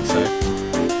 I don't think so.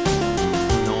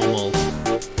 Normal.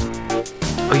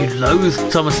 Oh, you loathe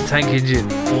Thomas the Tank Engine.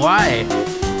 Why?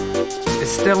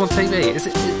 It's still on TV. Is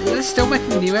it still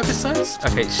making new episodes?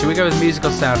 Okay, should we go with music or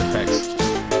sound effects?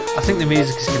 I think the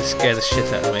music is going to scare the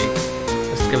shit out of me.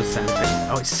 Let's go with sound effects.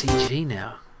 Oh, it's CG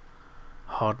now.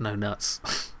 Hard no nuts.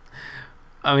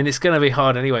 I mean, it's going to be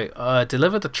hard anyway.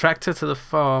 Deliver the tractor to the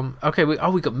farm. Okay, we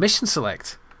got mission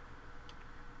select.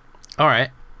 Alright.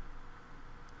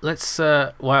 Let's,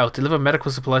 wow, deliver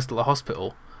medical supplies to the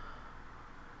hospital.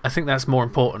 I think that's more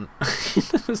important.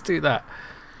 Let's do that.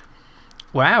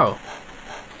 Wow.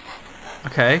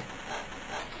 Okay.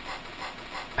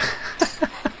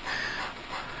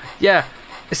 Yeah,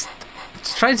 it's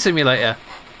Train Simulator.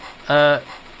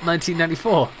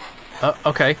 1994.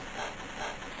 Okay.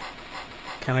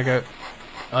 Can I go?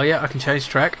 Oh yeah, I can change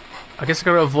track. I guess I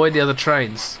gotta avoid the other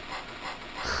trains.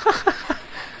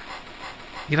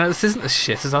 You know, this isn't as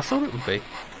shit as I thought it would be.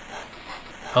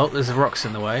 Oh, there's the rocks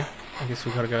in the way. I guess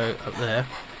we gotta go up there.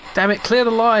 Damn it, clear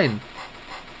the line!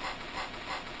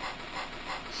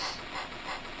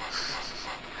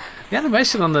 The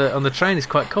animation on the train is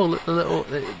quite cool. The little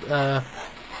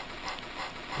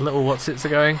what's-its are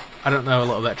going. I don't know a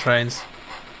lot about trains.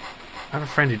 I have a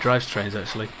friend who drives trains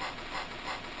actually.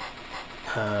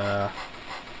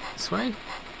 This way?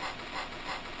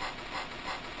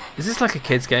 Is this like a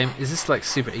kid's game? Is this like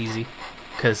super easy?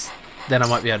 Because then I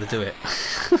might be able to do it.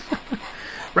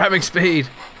 Ramming speed!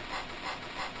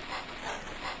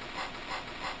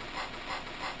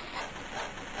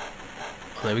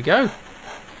 Well, there we go.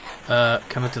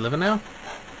 Can I deliver now?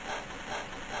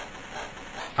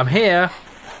 I'm here!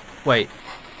 Wait.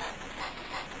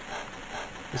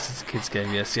 This is a kid's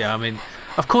game, yes, yeah, I mean,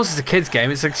 of course it's a kid's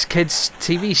game, it's a kid's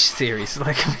TV series,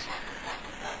 like,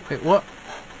 wait, what?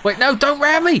 Wait, no, don't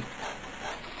ram me!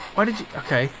 Why did you,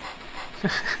 okay.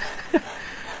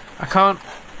 I can't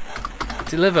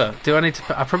deliver. Do I need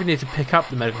to, I probably need to pick up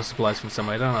the medical supplies from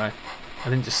somewhere, don't I? I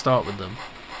didn't just start with them.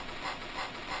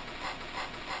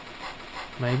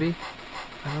 Maybe?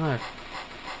 I don't know.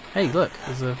 Hey, look,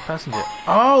 there's a passenger.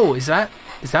 Oh, is that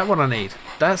what I need?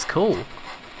 That's cool.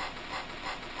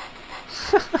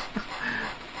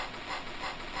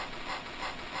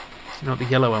 Do you know what the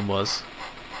yellow one was?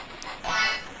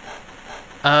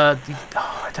 I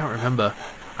don't remember.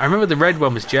 I remember the red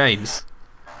one was James,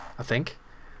 I think.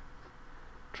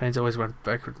 Trains always run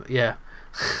backward. Yeah.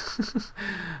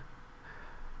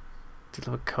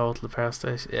 Deliver coal to the power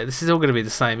station. Yeah, this is all going to be the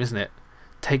same, isn't it?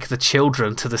 Take the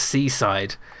children to the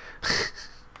seaside.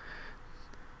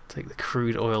 Take the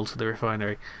crude oil to the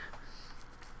refinery.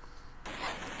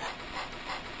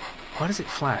 Why does it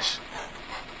flash?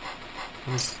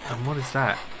 What is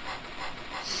that?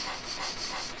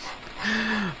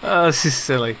 Oh, this is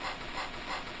silly.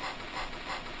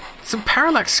 Some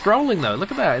parallax scrolling though. Look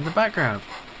at that in the background.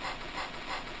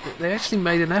 They actually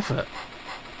made an effort.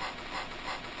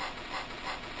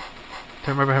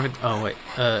 Don't remember having. Oh wait.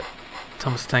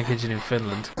 Thomas the Tank Engine in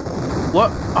Finland.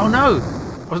 What? Oh no!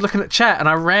 I was looking at chat and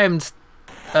I rammed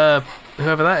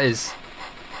whoever that is.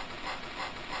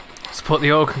 Support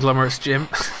the oil conglomerates, Jim.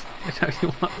 You know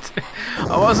you want to.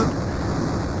 I wasn't.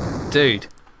 Dude.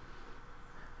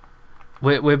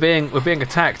 We're being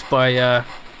attacked by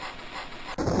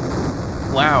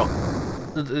wow.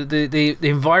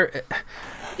 The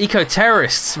eco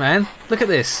terrorists, man. Look at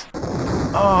this.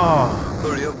 Oh.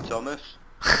 Hurry up, Thomas.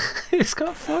 It's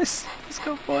got voice. It's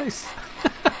got voice.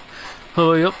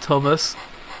 Hurry up, Thomas.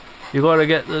 You gotta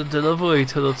get the delivery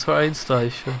to the train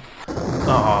station.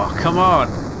 Oh, come on.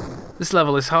 This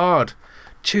level is hard.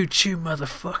 Choo choo,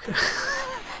 motherfucker.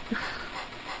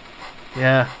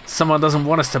 Yeah, someone doesn't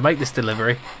want us to make this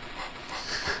delivery.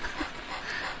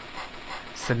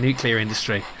 It's the nuclear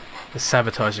industry. They're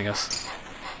sabotaging us.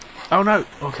 Oh no.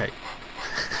 Okay.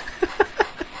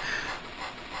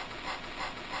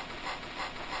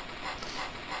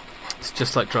 It's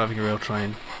just like driving a real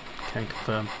train. Can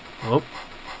confirm. Whoop.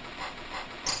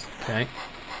 Okay.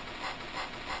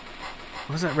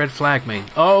 What does that red flag mean?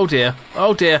 Oh dear.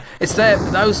 Oh dear. It's there.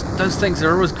 Those things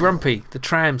are always grumpy. The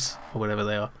trams or whatever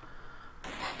they are. Do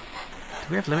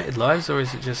we have limited lives or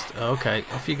is it just? Oh, okay.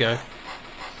 Off you go.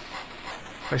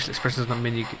 Facial expressions on the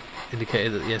menu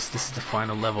indicated that yes, this is the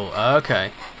final level.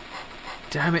 Okay.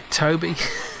 Damn it, Toby.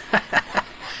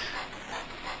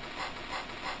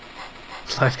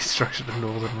 Live construction of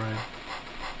Northern Rail.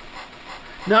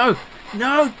 No!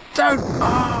 No! Don't!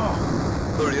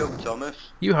 Oh! Hurry up, Thomas.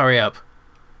 You hurry up.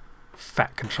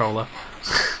 Fat controller.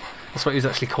 That's what he was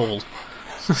actually called.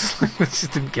 They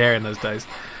just didn't care in those days.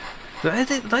 Do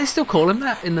they still call him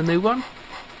that in the new one?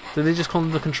 Do they just call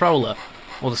him the controller?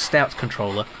 Or the stout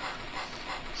controller?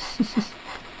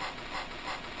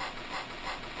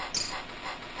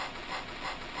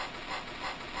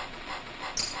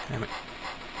 Damn it.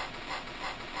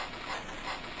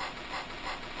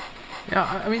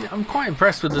 Yeah, I mean, I'm quite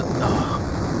impressed with the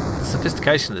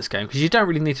sophistication of this game, because you don't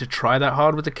really need to try that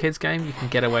hard with the kids game. You can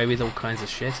get away with all kinds of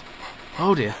shit.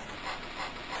 Oh dear.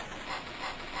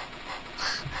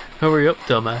 Hurry up,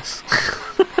 dumbass.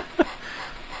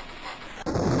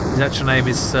 His actual name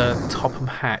is Topham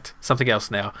Hatt. Something else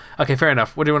now. Okay, fair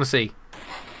enough. What do you want to see?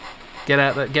 Get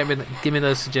out there. Give me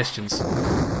those suggestions.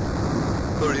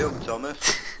 Hurry up,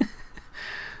 Thomas.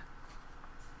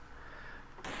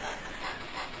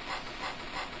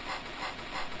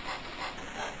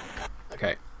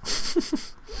 Okay.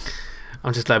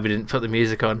 I'm just glad we didn't put the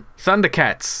music on.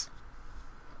 Thundercats.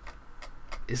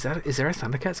 Is there a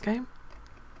Thundercats game?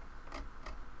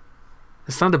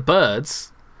 There's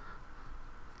Thunderbirds.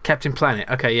 Captain Planet.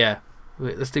 Okay, yeah.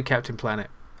 Let's do Captain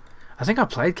Planet. I think I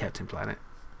played Captain Planet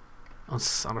on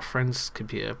a friend's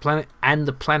computer. Planet and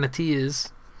the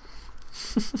Planeteers.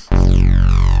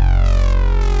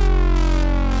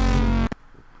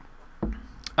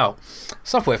 Oh,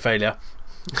 software failure.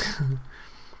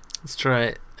 Let's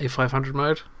try A500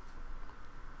 mode.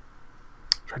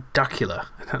 Try Duckula.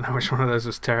 I don't know which one of those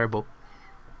was terrible.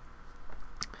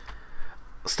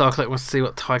 Starclick wants to see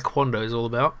what Taekwondo is all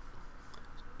about.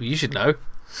 Well, you should know.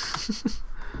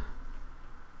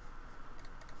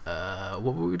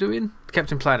 What were we doing?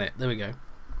 Captain Planet. There we go.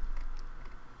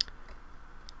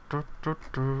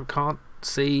 Can't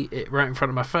see it right in front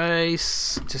of my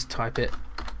face. Just type it.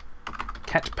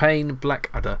 Cat Pain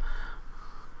Blackadder.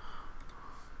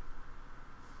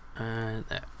 And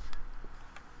there.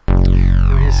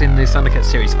 It's in the Thundercats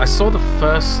series. I saw the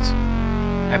first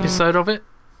episode of it.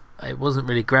 It wasn't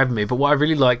really grabbing me, but what I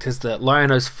really liked is that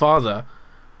Lion-O's father,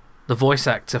 the voice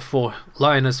actor for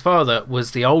Lion-O's father,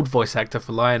 was the old voice actor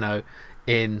for Lion-O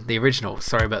in the original.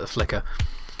 Sorry about the flicker.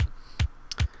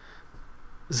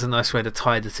 This is a nice way to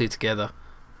tie the two together.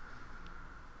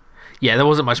 Yeah, there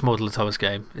wasn't much more to the Thomas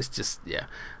game. It's just, yeah.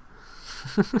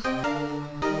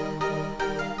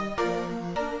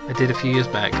 I did a few years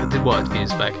back. I did what a few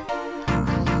years back?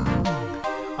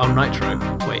 Oh, Nitro.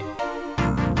 Wait.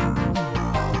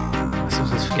 I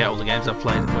sometimes forget all the games I've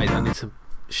played. Wait, I need to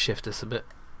shift this a bit.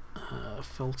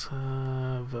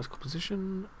 Filter, vertical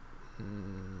position.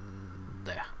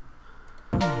 There.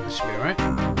 That should be alright.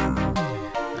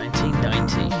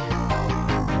 1990.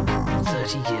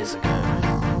 30 years ago.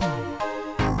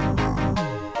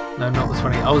 No, not the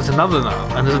 20. Oh, there's another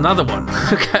one. And there's another one.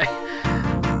 Okay.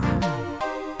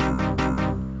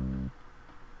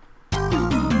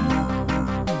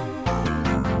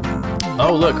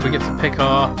 Oh, look, we get to pick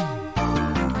our...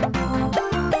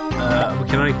 we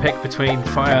can only pick between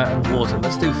fire and water.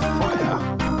 Let's do fire.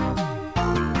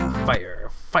 Fire.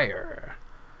 Fire.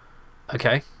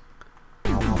 Okay.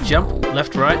 Jump,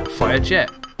 left, right, fire jet.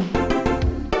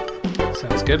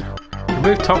 Sounds good.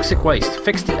 Remove toxic waste.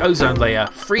 Fix the ozone layer.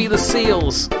 Free the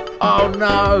seals. Oh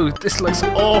no, this looks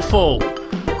awful.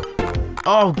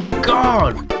 Oh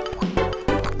god.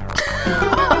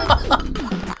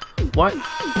 What?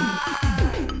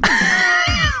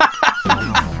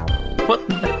 What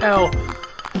the hell?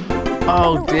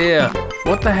 Oh dear.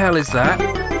 What the hell is that?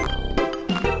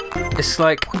 It's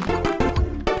like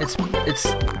it's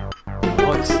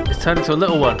turned into a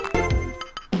little one.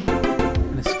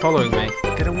 And it's following me.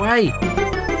 Get away!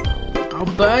 I'll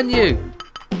burn you!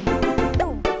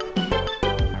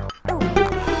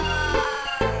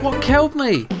 What killed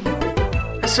me?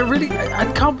 That's a really...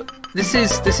 I can't... This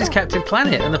is Captain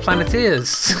Planet and the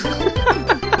Planeteers.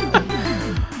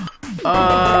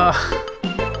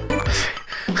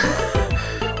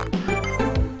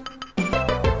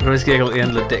 I always giggle at the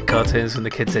end of the Dick cartoons when the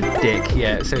kid said Dick.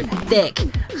 Yeah, so Dick!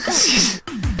 It's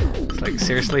like,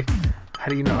 seriously? How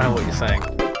do you not know what you're saying?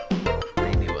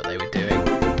 They knew what they were doing.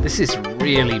 This is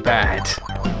really bad.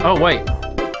 Oh wait,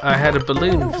 I had a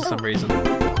balloon for some reason.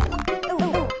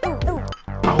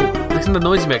 Oh, listen to the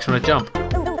noise it makes when I jump.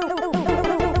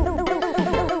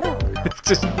 It's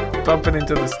just bumping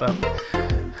into the stuff.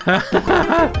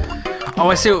 Oh,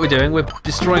 I see what we're doing. We're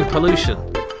destroying pollution.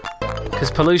 Because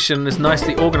pollution has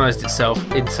nicely organised itself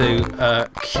into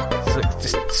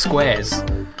just squares.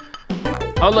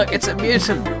 Oh look, it's a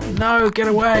mutant! No, get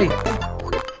away!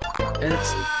 It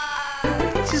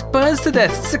just burns to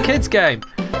death. It's a kid's game.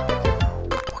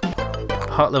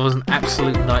 Heart level's an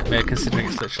absolute nightmare considering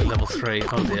it's literally level 3.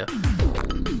 Oh dear.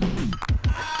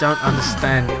 I don't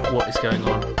understand what is going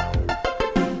on.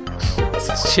 It's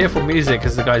such cheerful music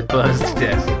as the guy burns to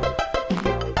death.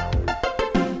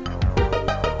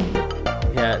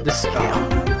 Yeah, this...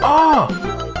 Oh!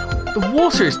 The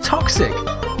water is toxic!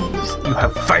 You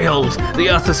have failed! The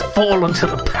earth has fallen to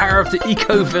the power of the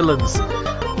eco-villains!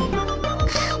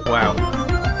 Wow.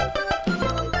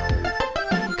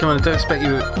 Come on, I don't expect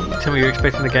you... Tell me you're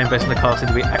expecting the game based on the cartoon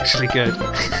to be actually good.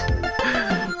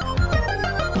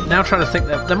 Now trying to think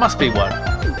that there must be one.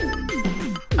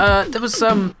 There was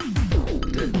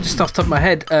just off the top of my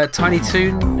head, Tiny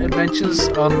Toon Adventures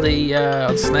on the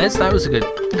on SNES. That was a good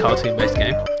cartoon-based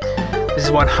game. This is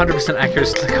 100%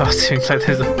 accurate to the cartoon, so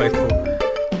there's a faithful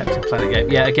Captain Planet game.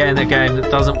 Yeah, again, a game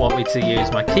that doesn't want me to use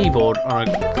my keyboard on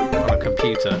a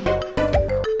computer.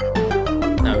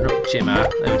 No, not Jimmer.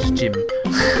 They were just Jim.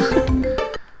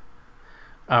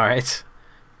 Alright.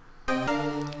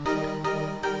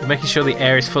 Making sure the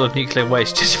air is full of nuclear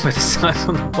waste, judging by the size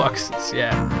on the boxes,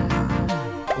 yeah.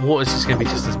 Water's just going to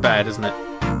be just as bad, isn't it?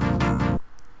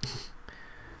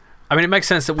 I mean, it makes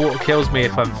sense that water kills me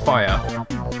if I'm fire.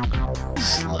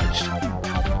 Sludged.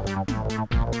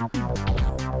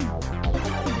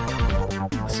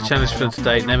 That's a challenge for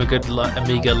today. Name a good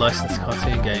Amiga licensed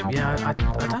cartoon game. Yeah, I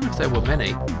don't know if there were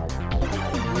many.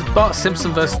 Bart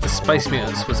Simpson vs. the Space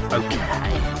Mutants was okay. I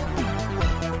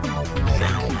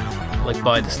think. Like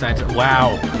by the standard.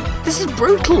 Wow. This is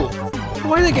brutal.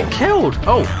 Why do they get killed?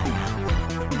 Oh.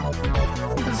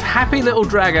 This happy little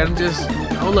dragon just...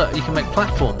 Oh look, you can make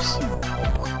platforms.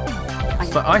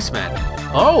 For Iceman.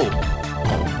 Oh.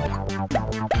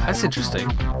 That's interesting.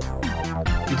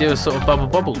 You do a sort of bubble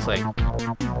bobble thing.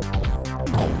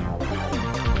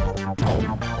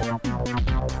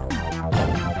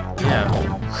 Yeah.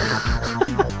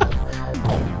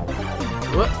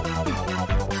 What?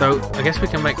 So, I guess we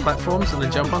can make platforms and then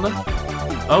jump on them?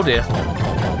 Oh dear.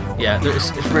 Yeah,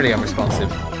 it's really unresponsive.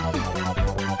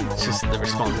 It's just the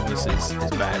responsiveness is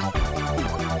bad.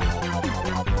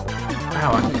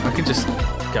 Wow, I can just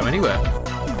go anywhere.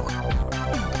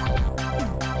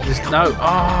 Just, no.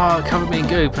 Oh, it covered me in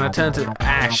goop and I turned to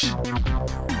ash.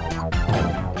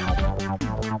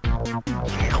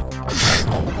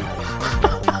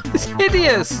 It's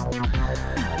hideous!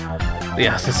 The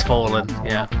earth has fallen,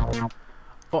 yeah.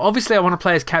 Well, obviously I want to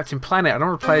play as Captain Planet. I don't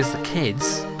want to play as the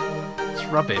kids. It's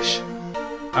rubbish.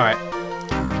 Alright.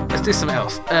 Let's do something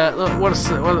else. Look, what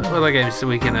other games are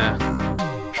we going to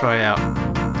try out?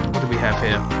 What do we have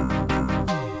here?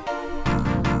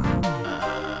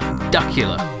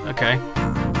 Duckula. Okay.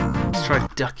 Let's try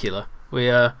Duckula.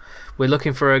 We're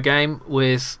looking for a game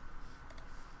with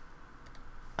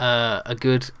a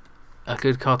good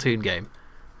cartoon game.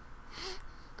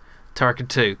 Turrican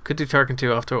 2. Could do Turrican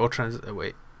 2 after or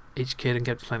wait. Each kid in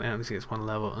Captain Planet only gets one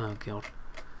level. Oh god.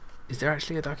 Is there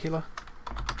actually a Duckula?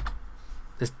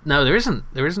 No, there isn't.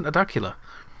 There isn't a Duckula.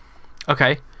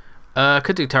 Okay.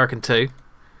 Could do Turrican 2.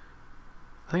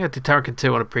 I think I did Turrican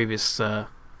 2 on a previous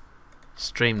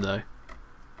stream though.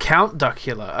 Count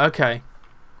Duckula. Okay.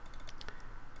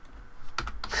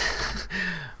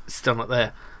 Still not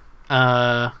there.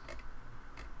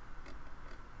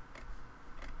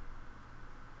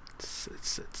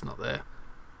 It's not there.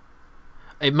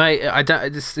 It may. I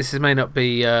don't. This may not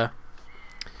be.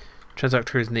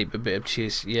 Transactor is neat, but a bit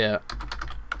obtuse. Yeah.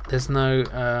 There's no.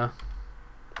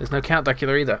 There's no Count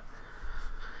Duckula either.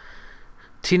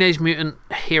 Teenage Mutant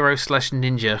Hero /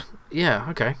 Ninja. Yeah.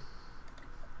 Okay.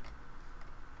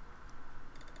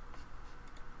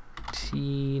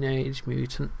 Teenage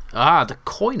Mutant. Ah, the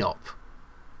coin op.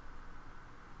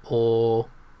 Or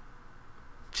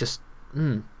just.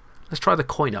 Let's try the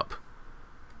coin op.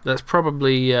 That's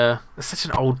probably that's such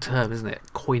an old term, isn't it?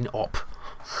 Coin op.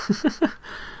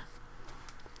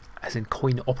 As in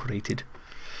coin operated.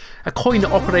 A coin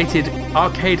operated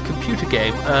arcade computer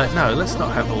game. No, let's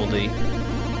not have all the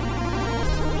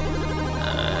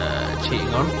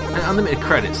cheating on. Unlimited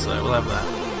credits though, we'll have that.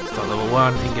 Start level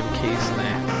 1, in-game keys in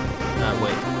there.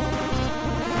 Wait.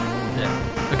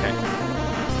 Yeah, okay.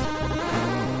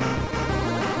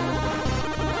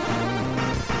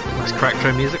 Nice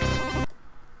Cracktro music.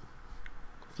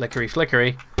 Flickery,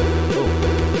 flickery.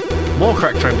 Oh. More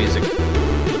Cracktro music.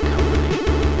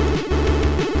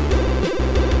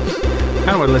 I kind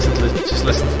of want to listen to this, just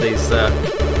listen to these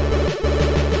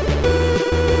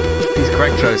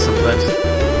Cracktros sometimes.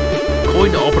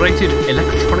 Coin-operated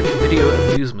electronic video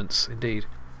amusements, indeed.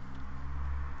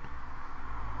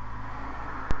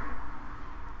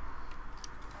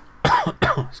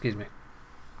 Excuse me.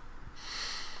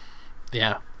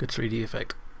 Yeah, good 3D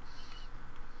effect.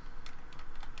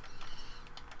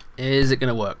 Is it going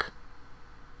to work?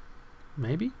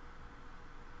 Maybe?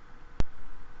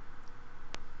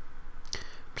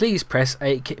 Please press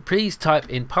a key. Please type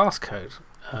in passcode.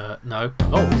 No.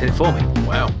 Oh, it did it for me.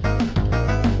 Wow.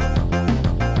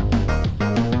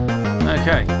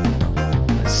 Okay.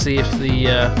 Let's see if the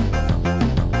I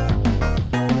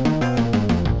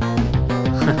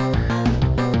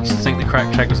used to think the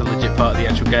crack check was a legit part of the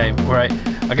actual game. Right.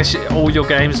 I guess all your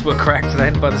games were cracked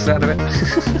then by the sound of it.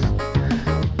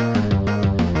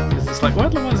 Because it's like, why are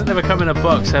the ones that never come in a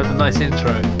box have a nice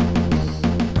intro?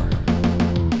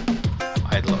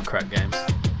 I had a lot of crack games.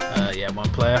 Yeah, one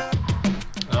player.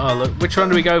 Oh, look, which one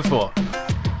do we go for?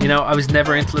 You know, I was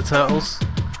never into the Turtles.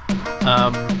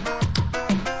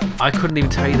 I couldn't even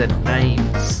tell you their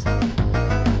names.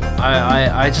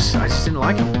 I just didn't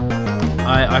like them.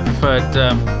 I preferred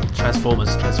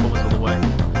Transformers. Transformers all the way.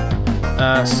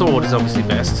 Sword is obviously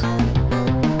best.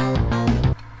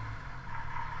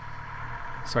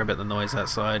 Sorry about the noise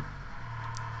outside.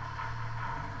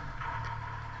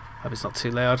 Hope it's not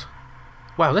too loud.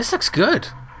 Wow, this looks good.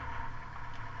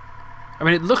 I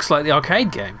mean, it looks like the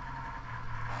arcade game.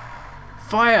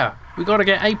 Fire! We got to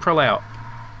get April out.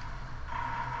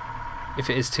 If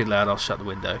it is too loud, I'll shut the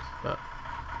window. But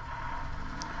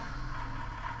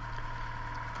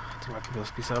I don't know why people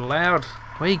must be so loud.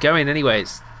 Where are you going,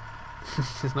 anyways?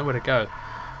 There's nowhere to go.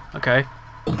 Okay.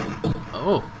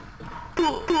 Oh.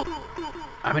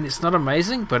 I mean, it's not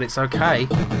amazing, but it's okay.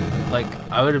 Like,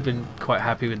 I would have been quite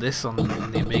happy with this on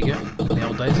the Amiga in the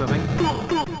old days, I think.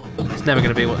 It's never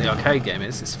going to be what the arcade game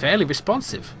is. It's fairly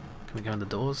responsive. Can we go in the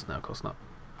doors? No, of course not.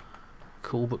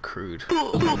 Cool but crude.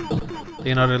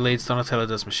 Leonardo leads, Donatello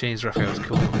does machines, Raphael is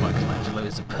cool, but Michelangelo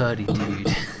is a purdy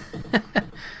dude.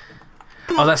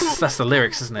 Oh, that's the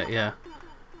lyrics, isn't it? Yeah.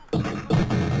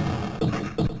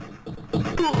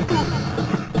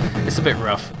 It's a bit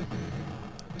rough.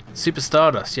 Super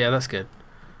Stardust, yeah, that's good.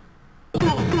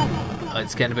 Oh,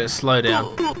 it's getting a bit of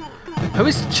slowdown. Who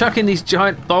is chucking these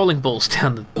giant bowling balls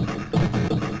down the...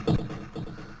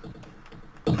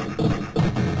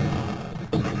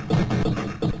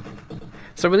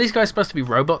 So were these guys supposed to be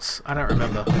robots? I don't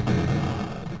remember.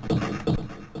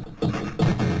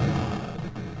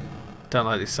 Don't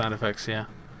like these sound effects, yeah.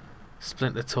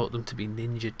 Splinter taught them to be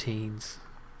ninja teens.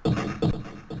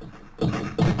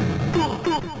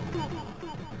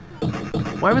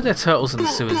 Why were there turtles in the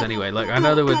sewers anyway? Like, I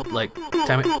know they were like,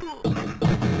 damn it,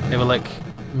 they were like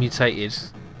mutated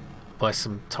by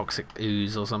some toxic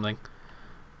ooze or something.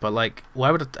 But like,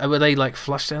 why would were they like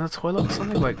flushed down the toilet or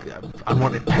something? Like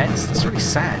unwanted pets? That's really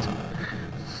sad.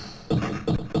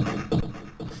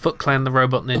 Foot Clan, the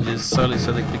robot ninjas, solely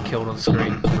so they could be killed on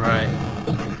screen. Right?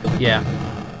 Yeah.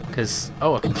 Because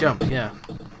I can jump. Yeah.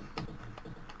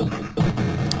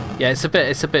 Yeah, it's a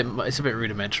bit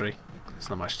rudimentary. There's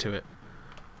not much to it.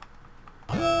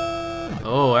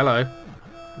 Oh, hello.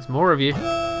 There's more of you.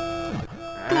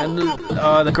 And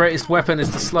the greatest weapon is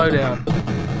the slowdown.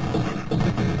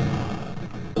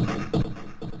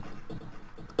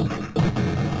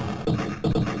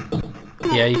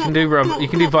 Yeah, you can do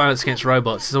violence against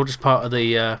robots. It's all just part of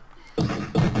the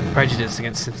prejudice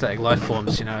against synthetic life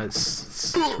forms. You know,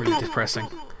 it's really depressing.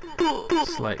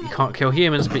 It's like you can't kill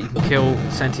humans, but you can kill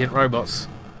sentient robots.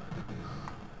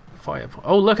 Fire!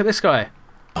 Oh, look at this guy!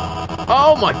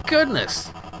 Oh my goodness!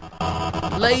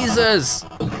 Lasers!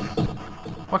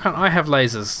 Why can't I have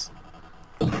lasers?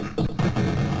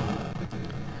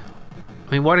 I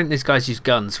mean, why didn't these guys use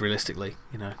guns, realistically?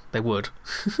 You know, they would.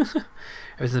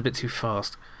 Everything's a bit too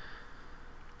fast.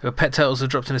 There were pet turtles who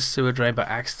dropped in a sewer drain by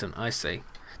accident, I see.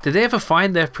 Did they ever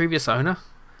find their previous owner?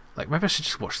 Like, maybe I should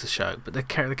just watch the show, but the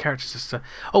characters just...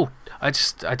 Oh, I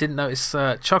didn't notice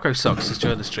Choco Socks has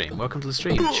joined the stream. Welcome to the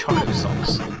stream, Choco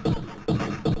Socks.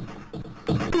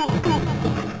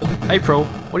 April,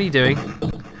 what are you doing?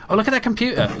 Oh, look at that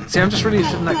computer. See, I'm just really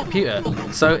interested in that computer.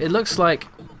 So it looks like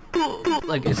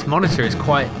its monitor is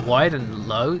quite wide and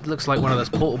low. It looks like one of those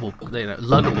portable,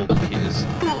 luggable computers.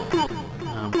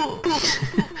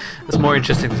 That's more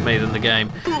interesting to me than the game.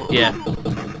 Yeah.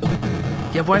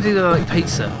 Yeah, why do they like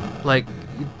pizza? Like,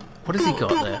 what has he got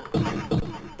there?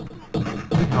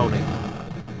 What are you holding?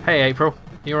 Hey, April.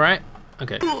 You alright?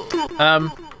 Okay.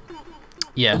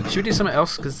 Yeah. Should we do something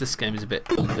else? Because this game is a bit,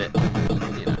 you know.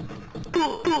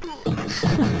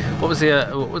 What was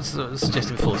the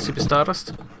suggested before? Super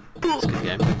Stardust? It's a good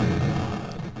game.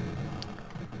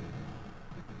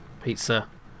 Pizza.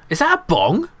 Is that a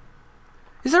bong?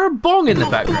 Is there a bong in the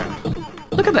background?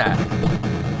 Look at that.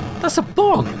 That's a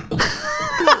bong.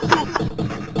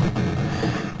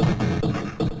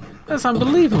 That's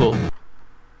unbelievable.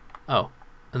 Oh,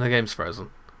 and the game's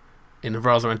frozen. In a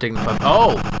rather undignified...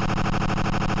 Oh!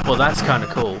 Well, that's kind of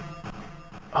cool.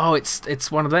 Oh, it's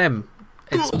one of them.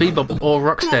 It's Bebop or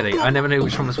Rocksteady. I never knew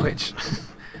which one was which.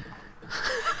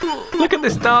 Look at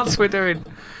this dance we're doing.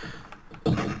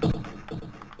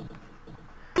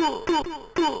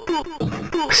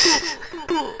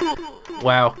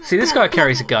 Wow. See, this guy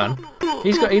carries a gun.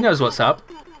 He knows what's up.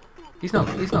 He's not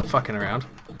fucking around.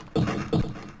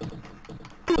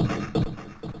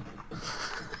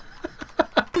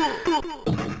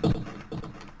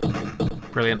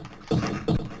 Brilliant.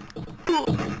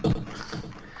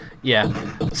 Yeah.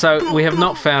 So we have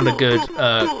not found a good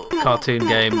cartoon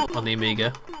game on the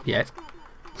Amiga yet.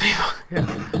 Yeah.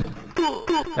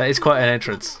 That is quite an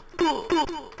entrance.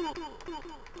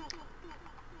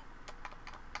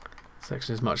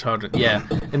 Section is much harder. Yeah,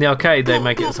 in the arcade they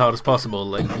make it as hard as possible,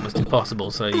 like almost impossible.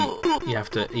 So you have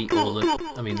to eat all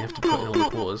the. I mean, you have to put in all the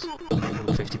quarters, all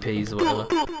the 50p's or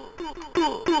whatever.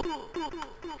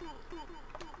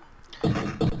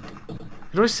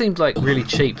 It always seemed like really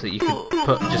cheap that you could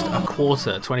put just a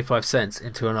quarter, 25 cents,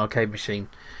 into an arcade machine,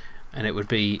 and it would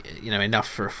be, you know, enough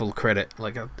for a full credit.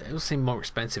 Like it would seem more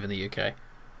expensive in the UK.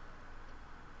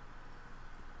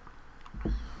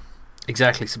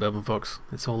 Exactly, Suburban Fox.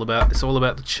 It's all about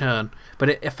the churn. But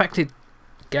it affected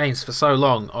games for so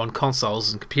long on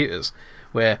consoles and computers,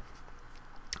 where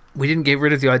we didn't get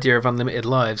rid of the idea of unlimited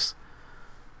lives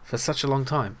for such a long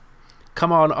time.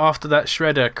 Come on, after that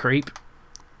shredder creep.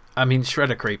 I mean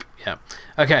shredder creep. Yeah.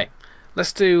 Okay,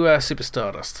 let's do Super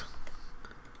Stardust.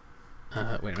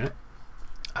 Wait a minute.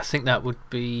 I think that would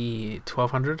be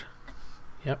 1200.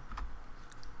 Yep.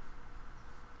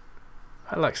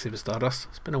 I like Super Stardust.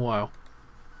 It's been a while.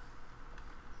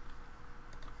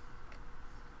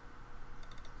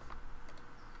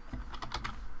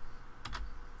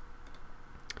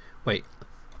 Wait.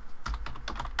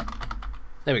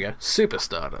 There we go. Super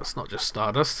Stardust, not just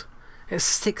Stardust. It's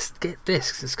 6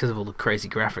 discs. It's because of all the crazy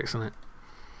graphics, isn't it?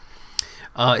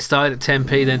 It started at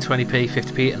 10p, then 20p,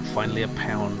 50p, and finally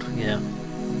 £1. Yeah.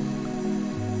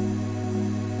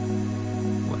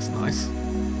 Well, that's nice.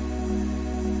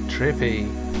 Trippy.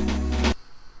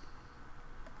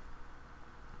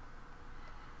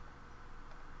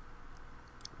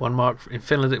 One mark in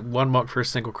Finland. 1 mark for a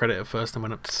single credit at first, and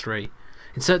went up to 3.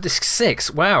 Insert disc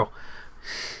 6. Wow.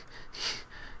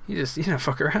 You don't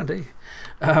fuck around, do you?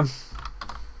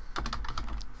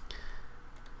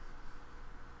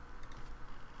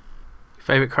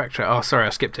 Favorite crack track? Oh, sorry, I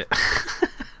skipped it.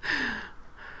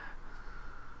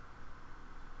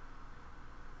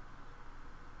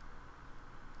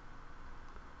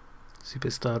 Super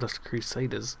Stardust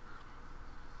Crusaders.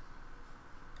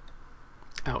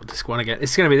 Oh, disc 1 again.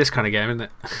 It's going to be this kind of game, isn't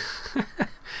it?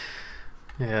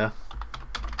 Yeah.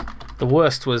 The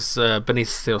worst was Beneath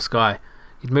the Steel Sky.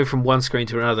 You'd move from one screen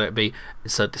to another. It'd be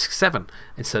insert disc 7,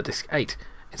 insert disc 8,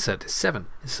 insert disc 7,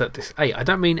 insert disc 8. I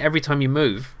don't mean every time you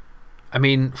move. I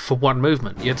mean for one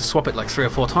movement. You have to swap it like 3 or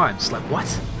 4 times. Like,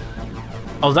 what?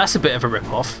 Oh, that's a bit of a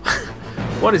rip-off.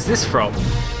 What is this from?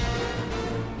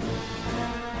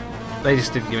 They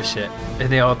just didn't give a shit. In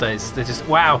the old days, they just...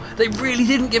 Wow, they really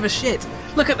didn't give a shit.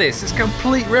 Look at this. It's a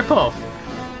complete rip-off.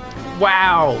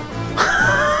 Wow.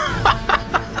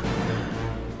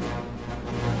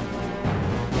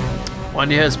 One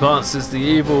year has passed since the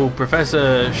evil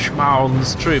Professor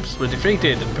Schmaun's troops were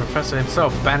defeated and Professor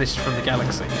himself banished from the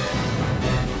galaxy.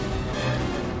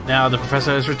 Now the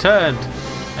Professor has returned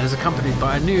and is accompanied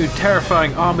by a new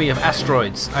terrifying army of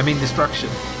asteroids. I mean destruction.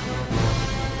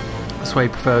 That's why he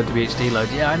preferred the HD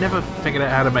load. Yeah, I never figured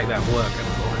out how to make that work. I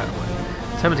don't know how to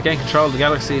work. Determined to gain control of the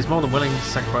galaxy, is more than willing to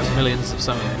sacrifice millions of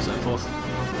summons and so forth.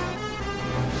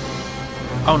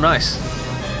 Oh, nice.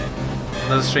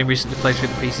 Another stream recently played through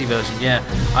the PC version. Yeah,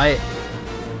 I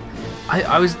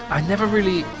never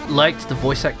really liked the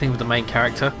voice acting with the main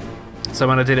character, so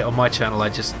when I did it on my channel, I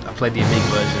played the Amiga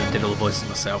version and did all the voices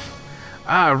myself.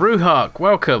 Ah, Ruhark,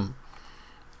 welcome.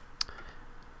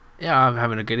 Yeah, I'm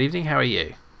having a good evening. How are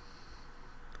you?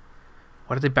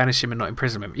 Why did they banish him and not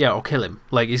imprison him? Yeah, or kill him.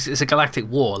 Like it's a galactic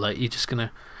war. Like you're just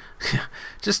gonna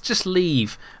just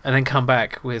leave and then come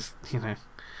back with, you know,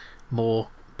 more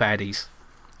baddies.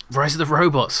 Rise of the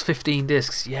Robots, 15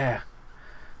 discs, yeah.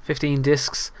 15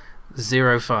 discs,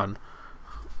 0 fun.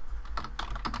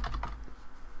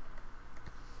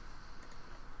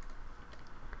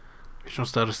 Original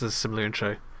Stardust has a similar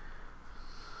intro.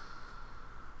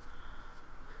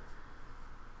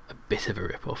 A bit of a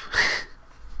rip-off.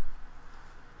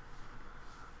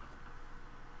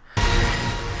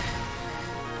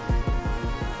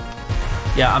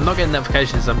 Yeah, I'm not getting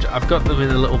notifications. I've got them in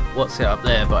a little what's it up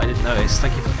there, but I didn't notice.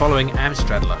 Thank you for following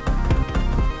Amstradler.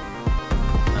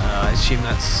 I assume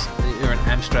you're an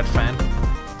Amstrad fan.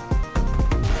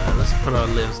 put our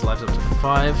lives up to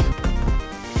 5.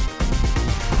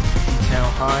 Detail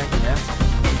high, yeah.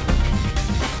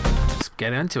 Let's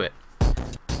get into it.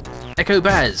 Echo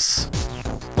Baz,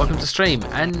 welcome to stream.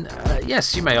 And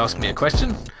yes, you may ask me a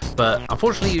question, but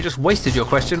unfortunately you just wasted your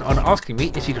question on asking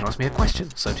me if you can ask me a question.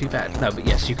 So too bad. No, but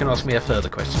yes, you can ask me a further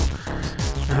question.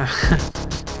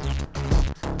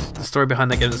 The story behind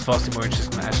that game is vastly more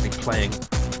interesting than actually playing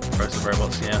Ghost of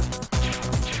Robots, yeah.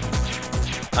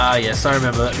 Ah, yes, I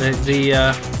remember.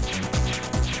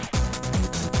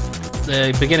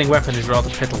 The beginning weapon is rather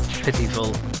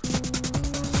pitiful.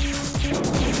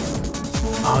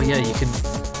 Oh yeah, you can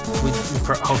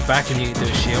hold back and you can do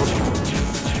a shield.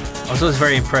 I was always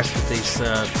very impressed with these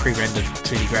pre-rendered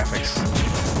 2D graphics.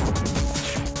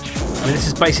 I mean, this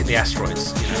is basically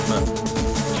asteroids, you know,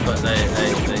 but they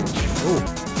oh,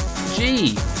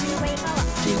 gee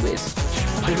whiz.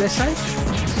 What did they say?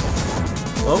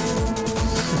 Oh.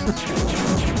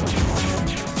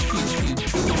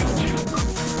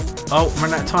 Oh,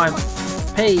 run out of time.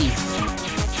 Hey!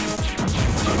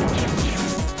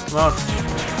 Come on.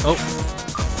 Oh.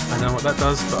 I don't know what that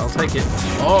does, but I'll take it.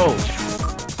 Oh!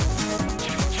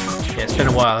 Yeah, it's been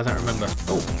a while, I don't remember.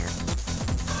 Oh.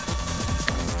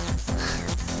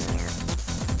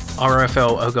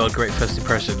 RFL, oh god, great first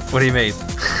impression. What do you mean?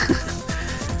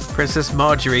 Princess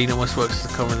Margarine almost works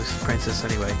as a commonest princess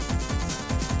anyway.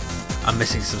 I'm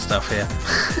missing some stuff here.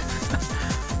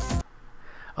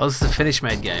 Oh, this is a Finnish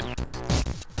made game.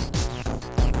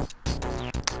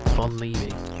 Von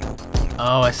Levy.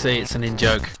 Oh, I see, it's an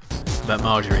in-joke about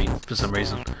margarine for some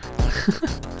reason.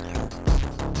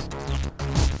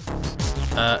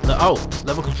 Oh,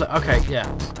 level complete. Okay, yeah.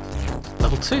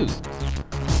 Level 2.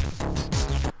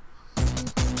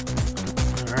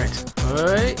 Alright.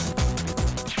 Wait.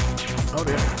 Oh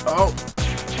dear. Oh!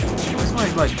 Where's my,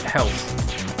 like, health?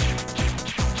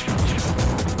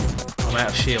 I'm out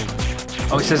of shield.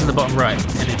 Oh, it says in the bottom right,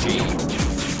 energy.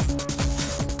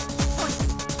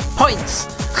 Points!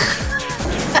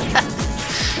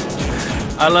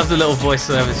 I love the little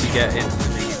voiceovers you get in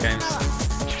these games.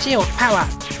 Shield, power!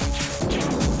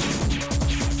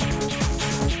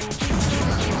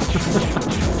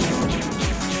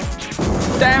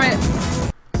 Damn it!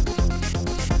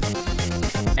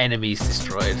 Enemies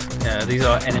destroyed. Yeah, these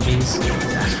are enemies.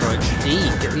 Asteroids. E,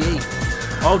 get the E.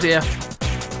 Oh dear.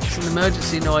 It's an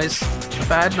emergency noise. A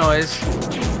bad noise.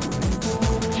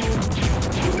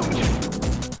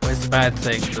 Where's the bad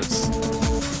thing that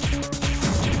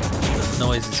the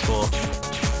noise is for?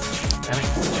 Damn it.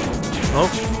 Oh.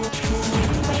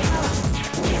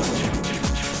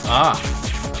 Ah.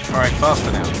 I'm firing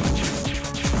faster now.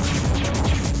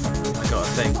 I got a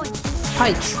thing.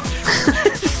 Heights!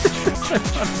 So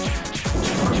fun.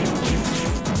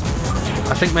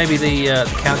 I think maybe the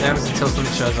countdown is until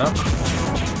something shows up.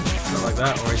 Not like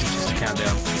that, or is it just a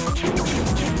countdown?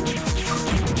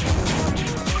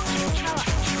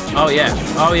 Oh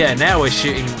yeah, now we're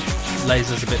shooting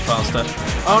lasers a bit faster.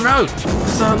 Oh no!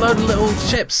 There's a load of little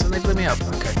ships and they blew me up.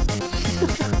 Okay.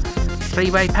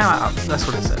 3-way power up, that's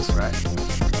what it says, right?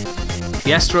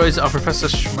 The asteroids are Professor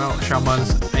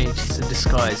Schauman's agents in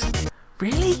disguise.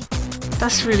 Really?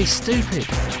 That's really stupid.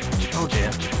 Oh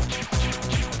dear.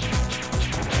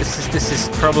 This is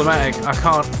problematic. I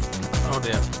can't. Oh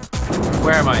dear.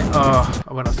 Where am I? Oh,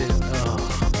 I went off the. Oh.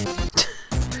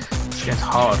 This gets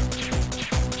hard.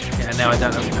 Yeah, now I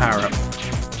don't have the power up.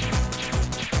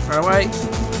 Run away.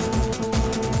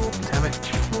 Damn it.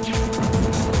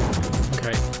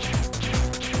 Okay.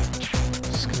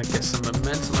 Just gonna get some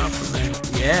momentum up and then.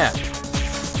 Yeah.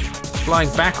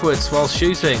 Flying backwards while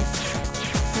shooting.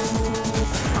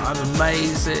 I'm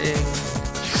amazing.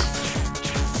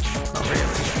 Not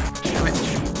really. Damn it.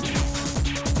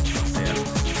 Yeah.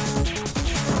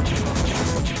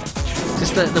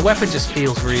 Just the weapon just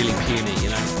feels really puny, you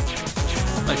know.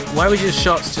 Like, why would your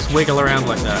shots just wiggle around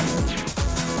like that?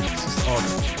 It's just odd.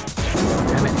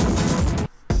 Damn it.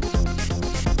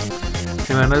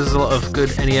 Anyway, I know there's a lot of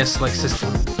good NES like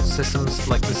systems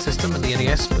like the system and the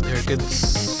NES, but there are good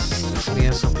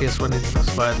NES or PS1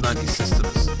 inspired 90s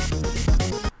systems.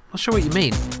 Not sure what you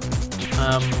mean.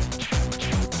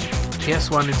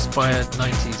 PS1 inspired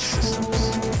 90s systems.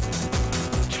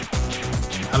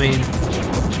 I mean,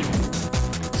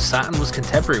 Saturn was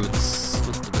contemporary with the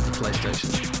PlayStation.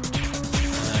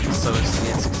 And so is the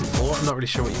N64. I'm not really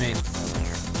sure what you mean.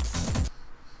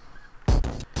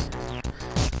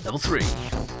 Level 3.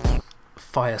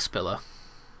 Fire Spiller.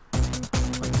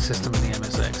 Like the system in the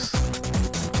MSX.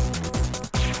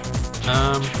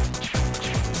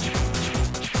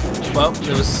 Well,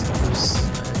 there was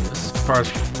as far as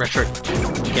retro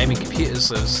gaming computers,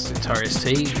 there was Atari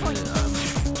ST,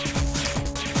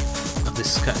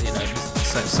 this you know,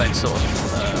 this same sort of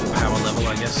power level,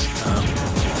 I guess.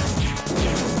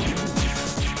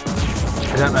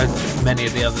 I don't know many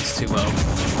of the others too well.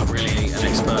 I'm not really an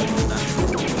expert in that.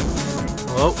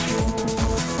 Oh,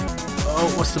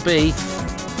 oh, what's the B?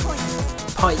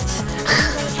 Point.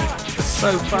 It's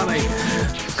so funny.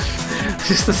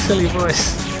 Just a silly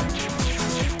voice.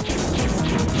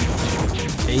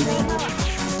 E.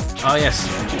 Oh yes.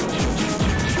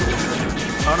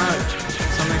 Oh no.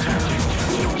 Something's happening.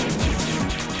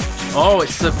 Oh,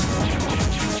 it's the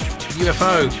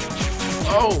UFO.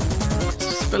 Oh,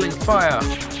 it's spilling fire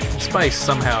in space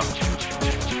somehow.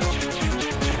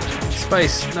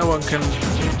 Space. No one can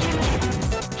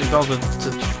be bothered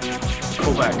to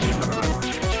call back.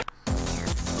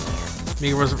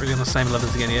 Amiga wasn't really on the same level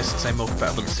as the NES, the same more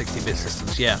compatible with 16-bit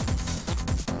systems, yeah.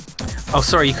 Oh,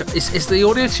 sorry, is the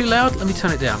audio too loud? Let me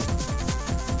turn it down.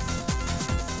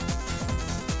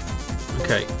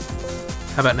 Okay.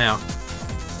 How about now?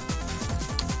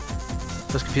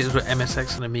 Those computers were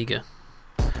MSX and Amiga.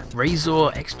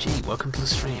 Razor XG, welcome to the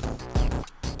stream.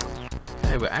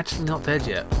 Hey, we're actually not dead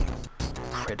yet.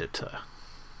 Predator.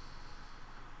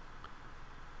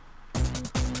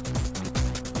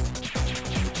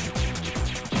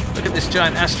 Look at this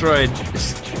giant asteroid.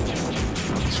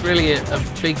 It's really a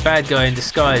big bad guy in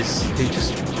disguise who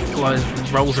just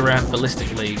rolls around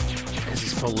ballistically because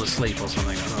he's fallen asleep or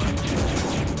something. I don't know.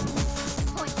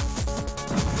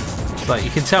 It's like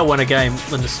you can tell when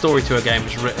the story to a game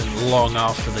was written long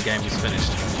after the game was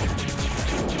finished.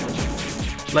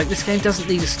 Like, this game doesn't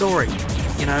need a story,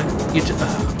 you know.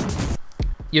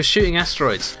 You're shooting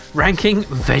asteroids. Ranking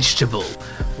vegetable.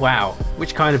 Wow.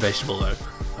 Which kind of vegetable though?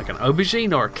 Like an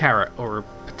aubergine or a carrot or a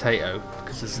potato?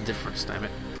 Because there's a difference, damn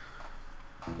it.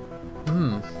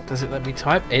 Does it let me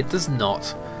type? It does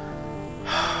not.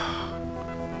 I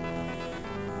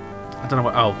don't know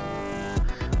what. Oh.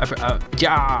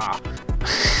 Yeah!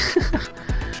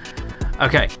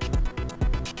 Okay.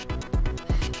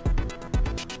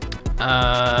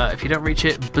 If you don't reach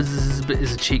it, buzz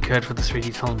is a cheat code for the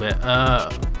 3D tunnel bit.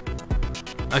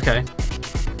 Okay.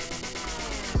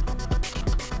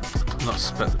 I'm not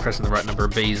pressing the right number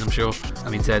of B's, I'm sure. I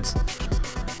mean Z's. 3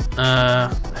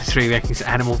 rankings: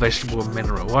 animal, vegetable, and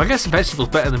mineral. Well, I guess vegetable's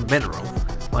better than mineral.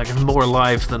 Like, I'm more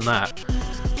alive than that.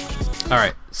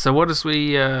 Alright, so what does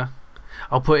we...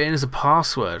 I'll put it in as a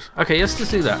password. Okay, let's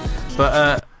just do that.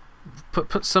 But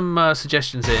put some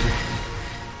suggestions in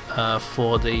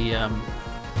for the...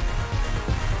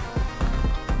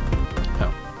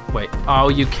 Oh, wait. Oh,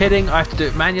 are you kidding? I have to do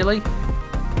it manually?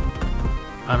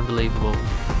 Unbelievable.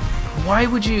 Why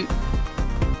would you...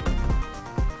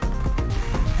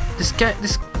 This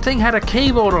thing had a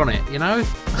keyboard on it, you know?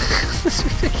 That's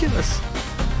ridiculous.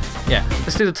 Yeah,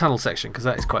 let's do the tunnel section, because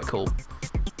that is quite cool.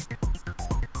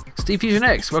 Steve Fusion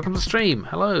X, welcome to the stream.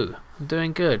 Hello. I'm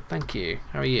doing good, thank you.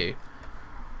 How are you?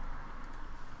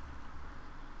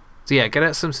 So yeah, get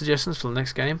out some suggestions for the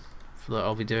next game that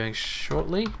I'll be doing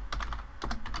shortly.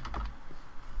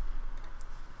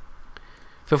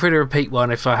 Feel free to repeat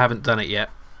one if I haven't done it yet.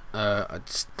 I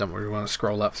just don't really want to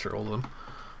scroll up through all of them.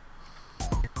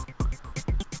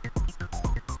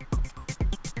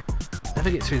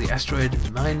 Navigate through the asteroid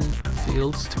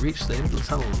minefields to reach the end of the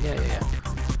tunnel. Yeah.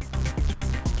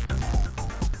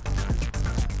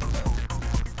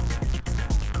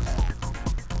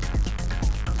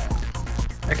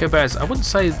 Echo Bears, I wouldn't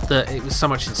say that it was so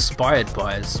much inspired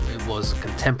by as it was a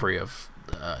contemporary of,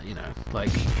 you know,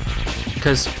 like,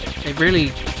 because it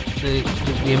really, the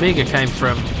Amiga came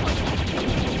from,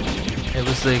 it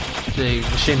was the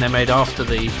machine they made after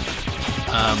the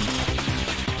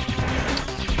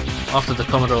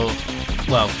Commodore,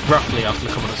 well, roughly after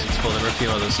the Commodore 64. There were a few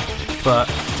others, but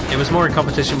it was more in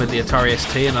competition with the Atari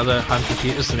ST and other home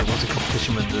computers than it was in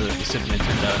competition with the Super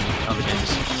Nintendo and other games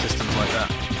systems like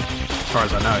that, as far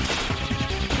as I know.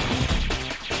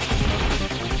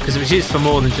 Because it was used for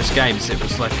more than just games. It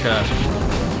was like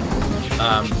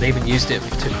they even used it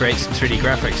to create some 3D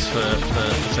graphics for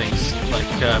things like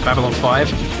Babylon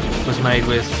 5 was made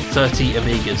with 30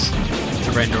 Amigas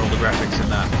to render all the graphics in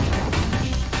that.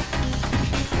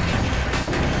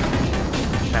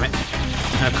 Damn it.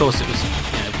 And of course it was, you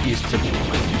know, used to all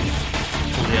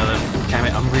the other... Damn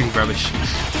it, I'm really rubbish.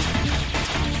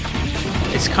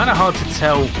 It's kind of hard to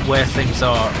tell where things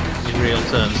are in real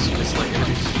terms. It's like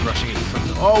everything's just rushing at you from...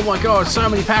 Oh my god, so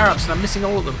many power-ups and I'm missing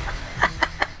all of them.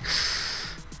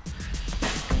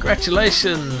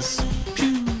 Congratulations!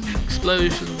 Pew!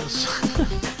 Explosions!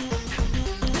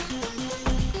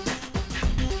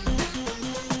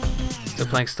 Still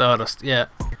playing Stardust, yeah.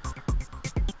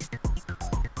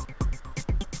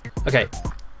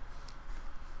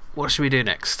 what should we do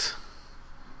next?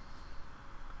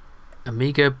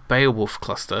 Amiga Beowulf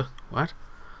cluster. What?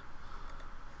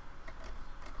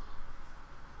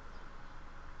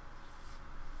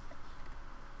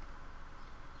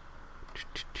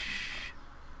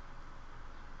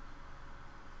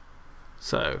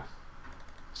 So,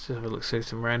 let's just have a look through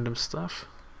some random stuff.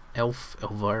 Elf,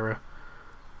 Elvira,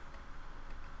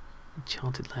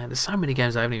 Enchanted Land. There's so many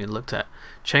games I haven't even looked at.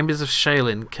 Chambers of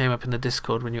Shaolin came up in the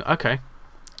Discord when you... Okay,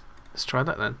 let's try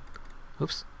that then.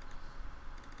 Oops.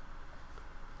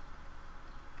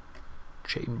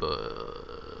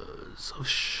 Chambers of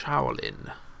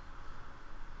Shaolin.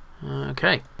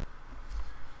 Okay.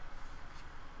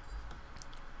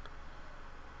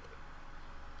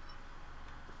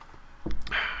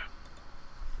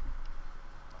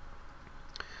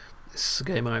 This is a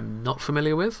game I'm not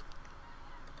familiar with.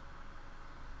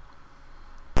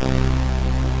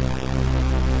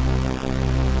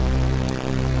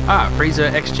 Freezer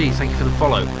XG, thank you for the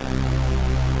follow.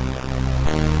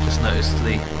 Just noticed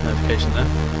the notification there.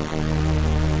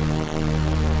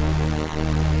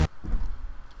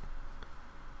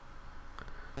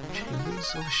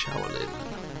 Chambers of Shaolin.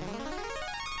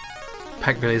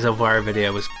 Pac Billy's Elvira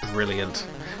video was brilliant.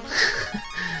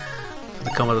 For the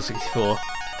Commodore 64.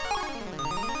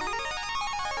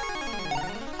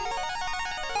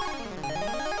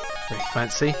 Very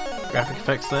fancy graphic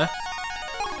effects there.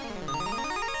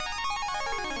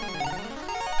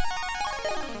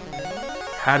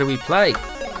 How do we play?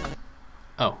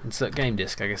 Oh, insert game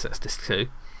disc. I guess that's disc 2.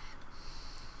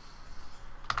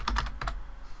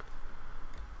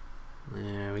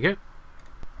 There we go.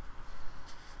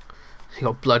 He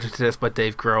got blooded to death by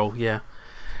Dave Grohl, yeah.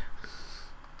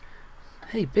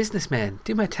 Hey, businessman,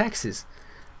 do my taxes.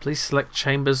 Please select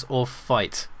Chambers or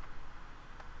Fight.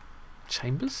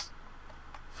 Chambers?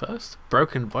 First?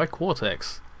 Broken by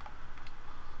Cortex.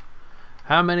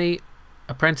 How many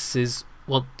apprentices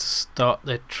want to start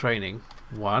their training?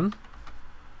 1.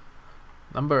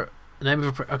 Name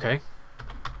of a... Okay.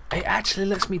 It actually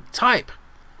lets me type.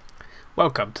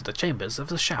 Welcome to the Chambers of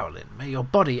the Shaolin. May your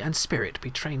body and spirit be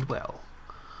trained well.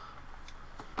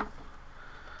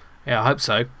 Yeah, I hope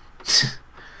so.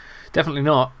 Definitely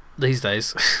not these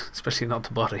days. Especially not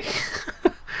the body.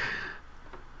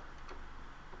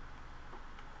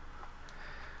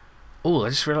 Oh, I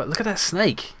just realised, look at that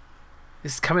snake.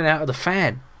 It's coming out of the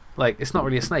fan. Like, it's not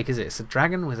really a snake, is it? It's a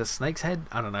dragon with a snake's head?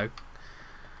 I don't know.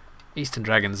 Eastern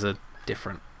dragons are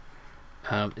different.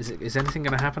 Is anything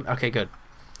going to happen? Okay, good.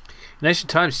 In ancient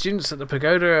times, students at the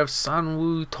pagoda of San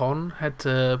Wu Ton had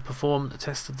to perform the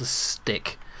test of the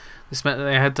stick. This meant that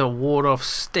they had to ward off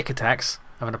stick attacks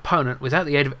of an opponent without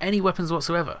the aid of any weapons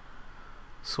whatsoever.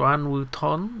 San Wu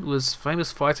Ton was a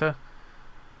famous fighter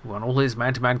who won all his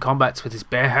man-to-man combats with his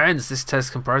bare hands. This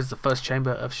test comprises the first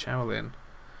chamber of Shaolin.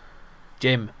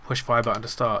 Jim, push fire button to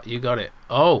start. You got it.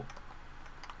 Oh!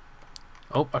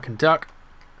 Oh, I can duck.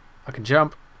 I can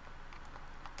jump.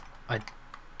 I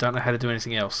don't know how to do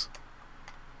anything else.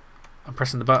 I'm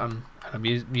pressing the button and I'm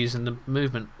using the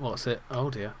movement. What's it? Oh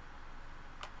dear.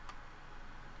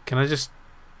 Can I just...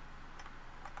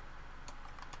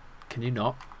 Can you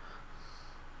not?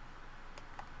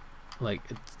 Like,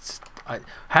 it's...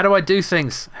 How do I do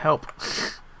things? Help.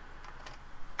 It's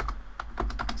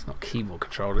not keyboard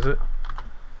controlled, is it?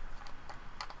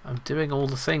 I'm doing all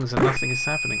the things and nothing is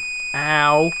happening.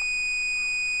 Ow!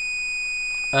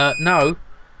 No.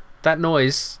 That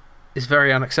noise is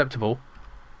very unacceptable.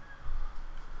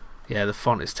 Yeah, the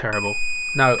font is terrible.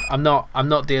 No, I'm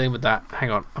not dealing with that. Hang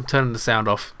on. I'm turning the sound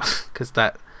off because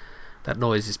that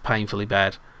noise is painfully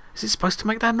bad. Is it supposed to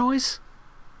make that noise?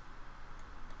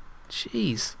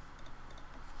 Jeez.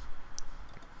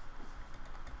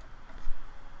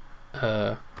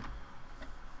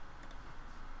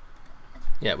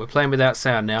 Yeah, we're playing without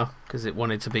sound now because it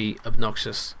wanted to be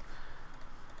obnoxious.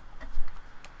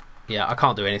 Yeah, I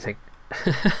can't do anything.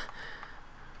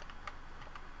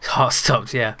 Heart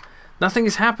stopped, yeah. Nothing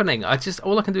is happening.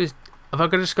 All I can do is... Have I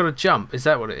just got to jump? Is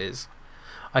that what it is?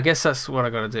 I guess that's what I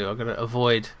got to do. I've got to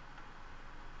avoid...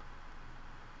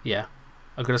 Yeah.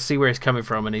 I've got to see where he's coming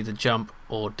from and either jump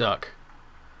or duck.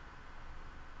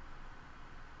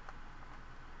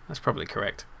 That's probably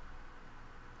correct.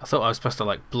 I thought I was supposed to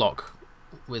like block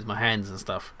with my hands and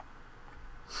stuff.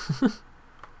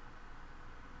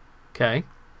 Okay.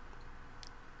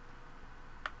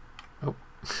 Oh.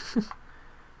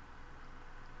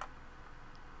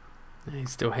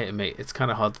 He's still hitting me. It's kind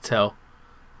of hard to tell.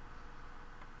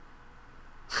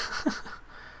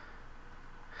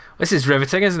 This is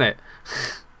riveting, isn't it?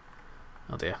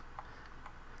 Oh dear.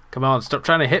 Come on, stop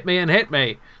trying to hit me and hit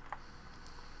me.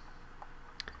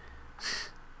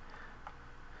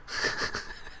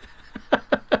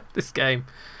 This game.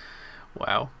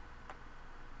 Wow.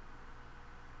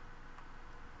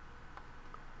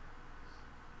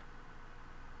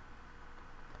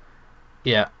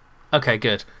 Yeah. Okay,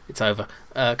 good. It's over.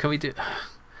 Can we do...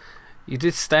 You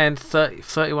did stand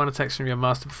 31 attacks from your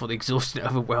master before the exhaustion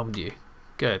overwhelmed you.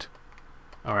 Good.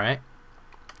 Alright.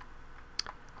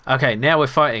 Okay, now we're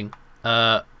fighting.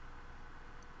 I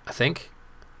think.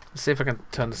 Let's see if I can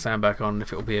turn the sound back on,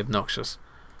 if it will be obnoxious.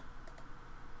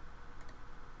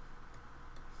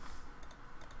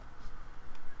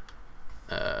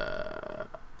 There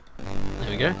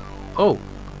we go. Oh!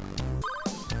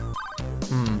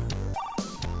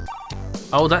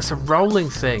 Oh, that's a rolling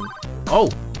thing. Oh!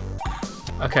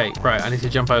 Okay, right, I need to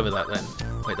jump over that then.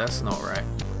 Wait, that's not right.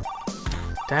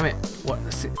 Damn it. What?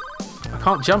 I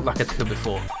can't jump like I could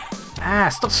before. Ah,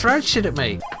 stop throwing shit at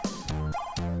me!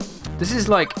 This is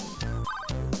like...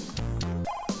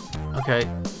 Okay.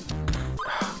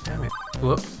 Damn it.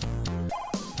 Whoop.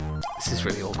 This is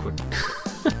really awkward.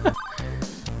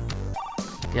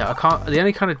 Yeah, I can't... The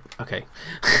only kind of... Okay.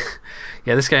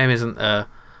 Yeah, this game isn't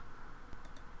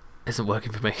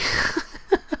working for me.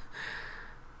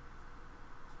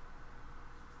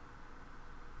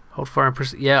 Hold fire and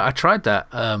press... Yeah, I tried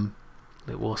that.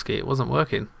 Litwarski, it wasn't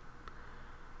working.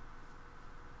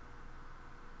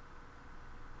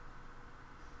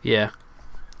 Yeah.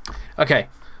 Okay.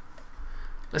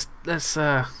 Let's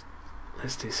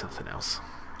do something else.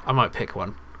 I might pick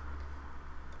one.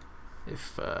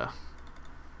 If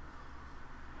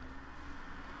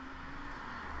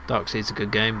Darkseid's a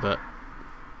good game, but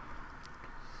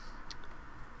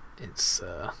it's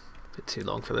a bit too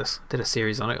long for this. Did a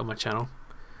series on it on my channel.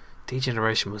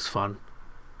 Degeneration was fun.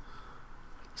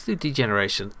 Let's do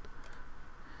Degeneration.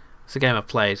 It's a game I've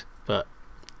played, but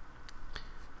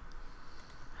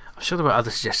I'm sure there were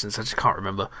other suggestions, I just can't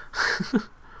remember.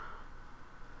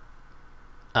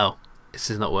 Oh, this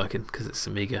is not working because it's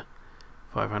Amiga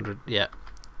 500. Yeah.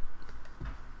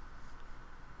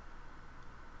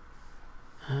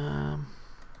 You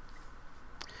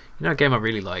know a game I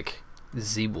really like?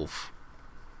 Zeewolf.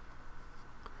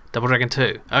 Double Dragon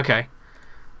 2. Okay.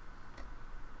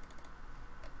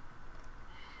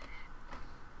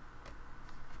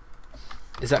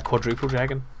 Is that Quadruple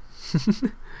Dragon?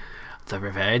 The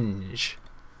Revenge.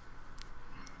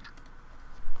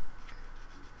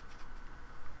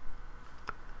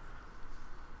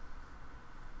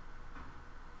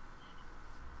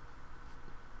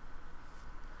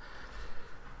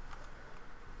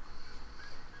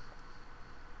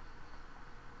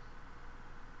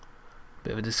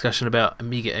 Bit of a discussion about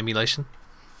Amiga emulation.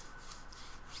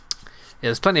 Yeah,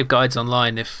 there's plenty of guides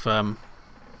online if you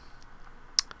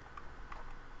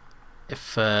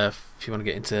want to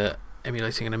get into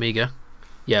emulating an Amiga.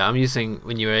 Yeah, I'm using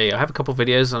WinUAE. I have a couple of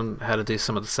videos on how to do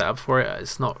some of the setup for it.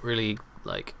 It's not really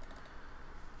like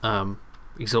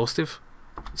exhaustive.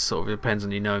 It sort of depends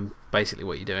on you knowing basically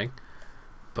what you're doing,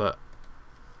 but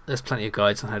there's plenty of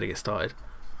guides on how to get started.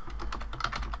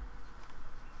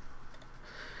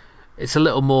 It's a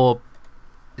little more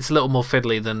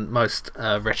fiddly than most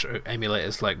retro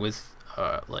emulators, like with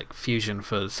like Fusion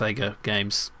for Sega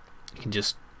games. You can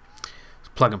just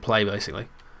plug and play basically.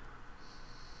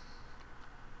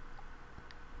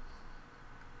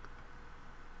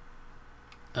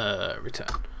 Return.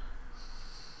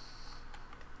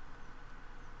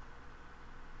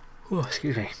 Oh,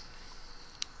 excuse me.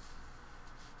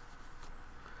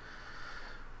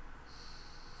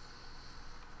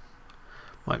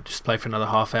 Might just play for another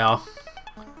half hour.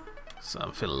 So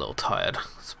I'm feeling a little tired.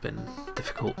 It's been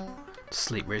difficult to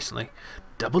sleep recently.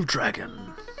 Double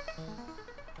Dragon.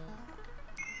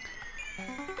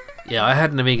 Yeah, I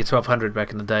had an Amiga 1200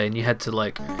 back in the day, and you had to,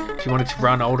 like, if you wanted to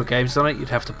run older games on it, you'd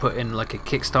have to put in like a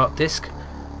kickstart disk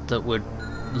that would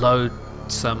load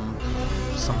some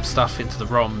stuff into the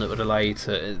ROM that would allow you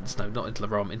to no, not into the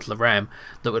ROM, into the RAM,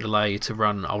 that would allow you to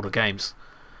run older games.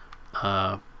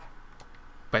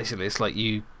 Basically, it's like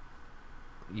you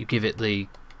give it the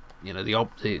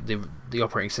the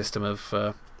operating system of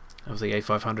the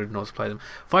A500 in order to play them.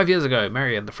 5 years ago,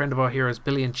 Marion, the friend of our heroes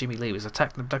Billy and Jimmy Lee, was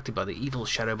attacked and abducted by the evil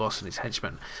Shadow Boss and his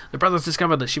henchmen. The brothers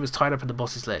discovered that she was tied up in the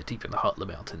boss's lair deep in the heart of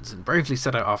the mountains and bravely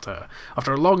set out after her.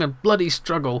 After a long and bloody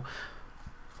struggle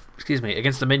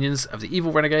against the minions of the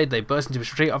evil renegade, they burst into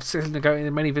his retreat after settling to go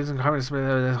in many visiting comments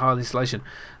with hard installation.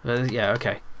 Yeah,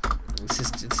 okay. This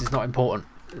is not important.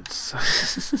 It's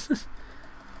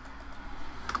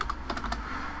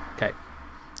okay.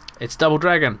 It's Double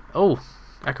Dragon. Oh,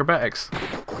 acrobatics.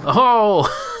 Oh,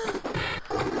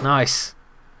 nice.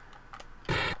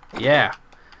 Yeah.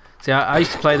 See, I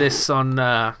used to play this on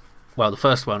well, the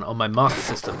first one on my Master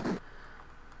System.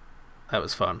 That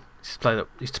was fun.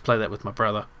 Used to play that with my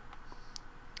brother.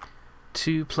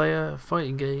 2-player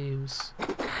fighting games.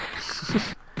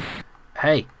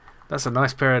 Hey, that's a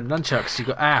nice pair of nunchucks. You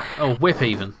got whip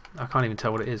even. I can't even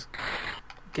tell what it is.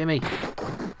 Gimme.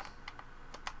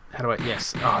 How do I?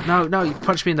 Yes. Oh no! You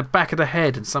punched me in the back of the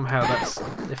head, and somehow that's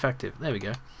effective. There we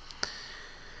go.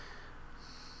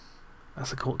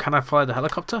 That's a cool. Can I fly the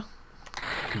helicopter?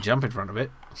 I can jump in front of it.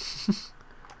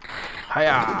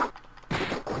 Hiya!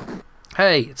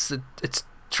 Hey, it's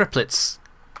triplets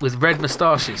with red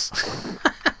moustaches,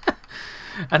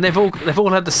 and they've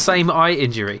all had the same eye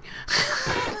injury.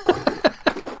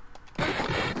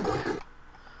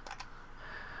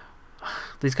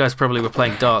 These guys probably were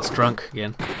playing darts drunk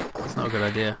again. It's not a good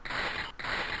idea.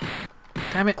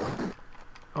 Damn it!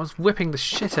 I was whipping the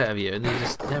shit out of you, and then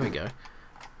just there we go.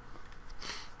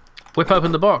 Whip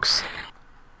open the box.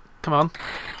 Come on.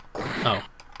 Oh,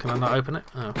 can I not open it?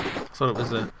 Oh, I thought it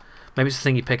was a. Maybe it's the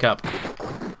thing you pick up.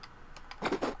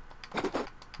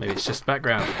 Maybe it's just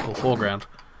background or foreground.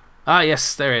 Ah,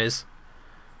 yes, there it is.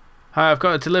 Hi, I've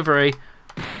got a delivery.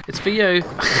 It's for you.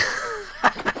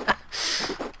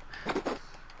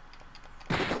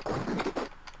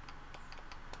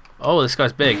 Oh, this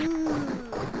guy's big.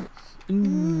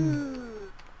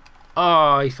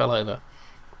 Oh, he fell over.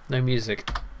 No music.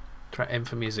 Try M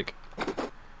for music.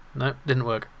 No, didn't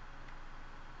work.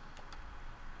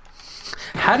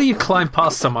 How do you climb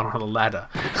past someone on a ladder?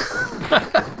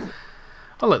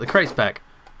 Oh look, the crate's back.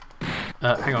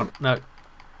 Hang on, no.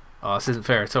 Oh, this isn't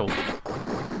fair at all.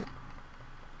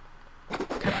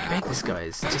 Look how big this guy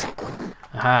is. Just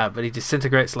aha, but he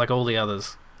disintegrates like all the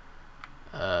others.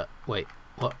 Wait,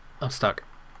 what? I'm stuck.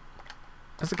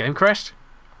 Has the game crashed?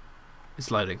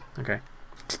 It's loading. Okay.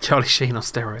 It's Charlie Sheen on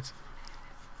steroids.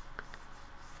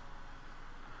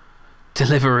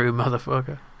 Deliveroo,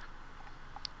 motherfucker.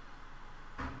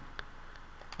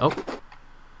 Oh.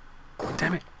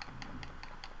 Damn it.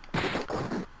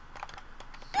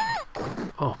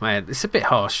 Oh man, it's a bit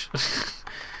harsh.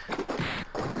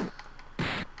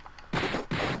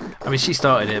 I mean, she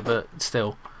started it, but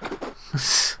still.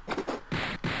 It's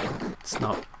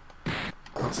not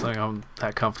something I'm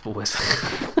that comfortable with.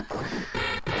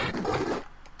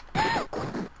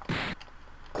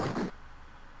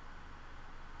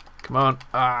 Come on.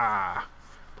 Ah.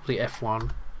 Probably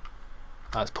F1.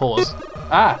 Ah, it's pause.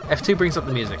 Ah, F2 brings up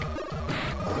the music.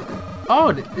 Oh,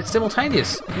 it's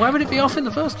simultaneous. Why would it be off in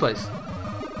the first place?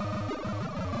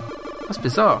 That's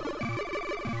bizarre.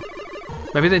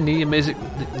 Maybe they knew your music.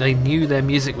 They knew their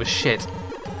music was shit,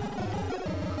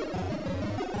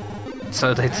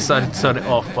 so they decided to turn it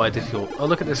off by default. Oh,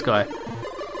 look at this guy.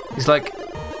 He's like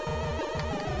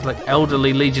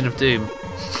elderly Legion of Doom.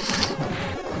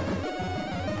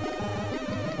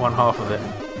 One half of it.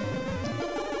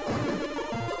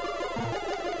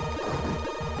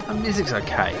 The music's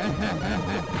okay.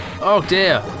 Oh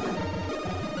dear.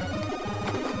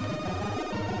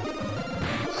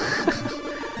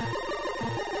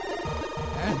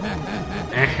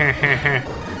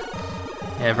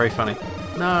 Yeah, very funny.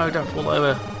 No, don't fall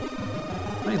over.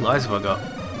 How many lives have I got?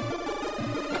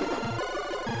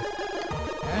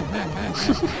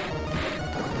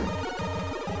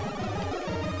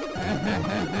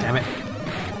 Damn it.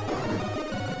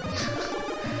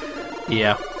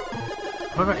 Yeah.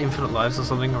 Have I got infinite lives or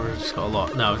something, or have I just got a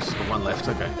lot? No, I've just got one left,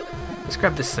 okay. Let's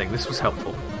grab this thing, this was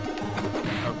helpful.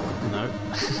 Oh, no.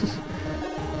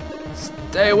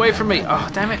 Stay away from me! Oh,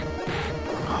 damn it!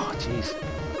 Oh, jeez.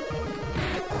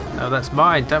 No, that's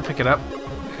mine, don't pick it up.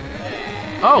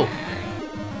 Oh!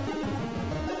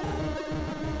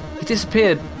 He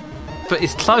disappeared, but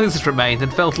his clothes remained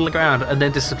and fell to the ground and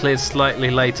then disappeared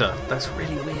slightly later. That's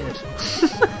really weird.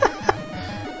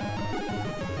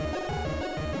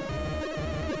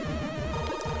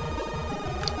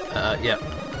 Yeah,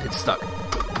 it's stuck.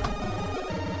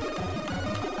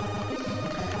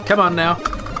 Come on now.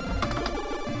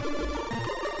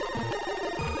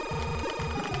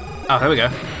 Oh, there we go.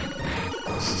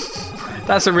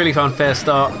 That's a really unfair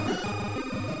start.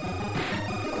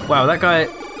 Wow, that guy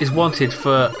is wanted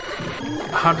for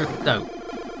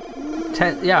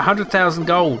 100,000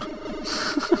 gold.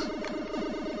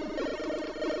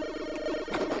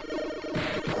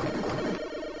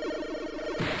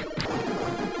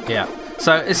 Yeah,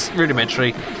 so it's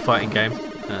rudimentary fighting game.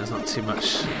 There's not too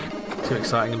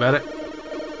exciting about it.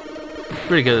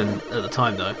 Really good at the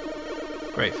time though.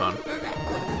 Great fun.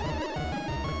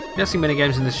 You don't see many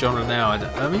games in this genre now.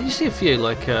 I mean, you see a few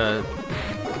like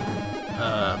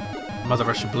Mother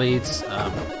Russia Bleeds,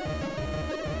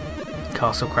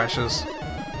 Castle Crashers.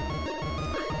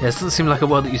 Yeah, it doesn't seem like a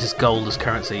world that uses gold as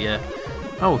currency. Yeah.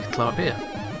 Oh, we can climb up here.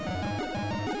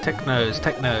 Technos,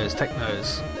 technos,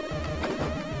 technos.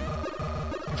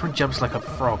 Everyone jumps like a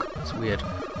frog. It's weird.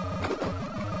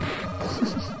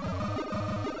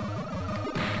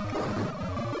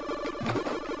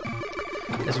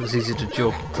 Guess it was easier to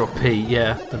draw P,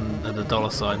 yeah, than the dollar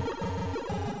sign.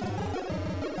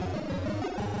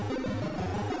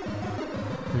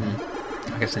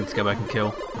 I guess I need to go back and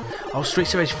kill. Oh,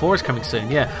 Streets of Rage 4 is coming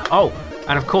soon, yeah. Oh,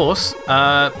 and of course,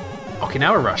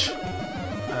 Okinawa Rush.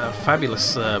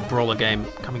 Fabulous brawler game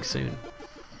coming soon.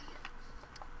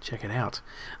 Check it out.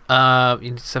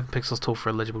 You need 7 pixels tall for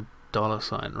a legible dollar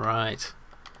sign, right.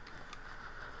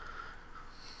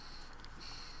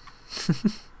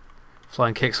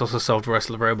 Flying kicks also solved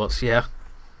wrestler robots, yeah.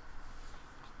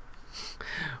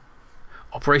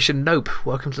 Operation Nope,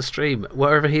 welcome to the stream.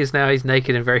 Wherever he is now, he's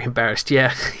naked and very embarrassed.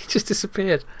 Yeah, he just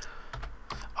disappeared.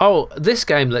 Oh, this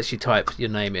game lets you type your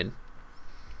name in.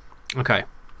 Okay.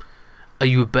 Are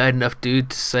you a bad enough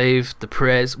dude to save the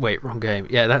prayers? Wait, wrong game.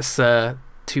 Yeah, that's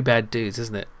Two Bad Dudes,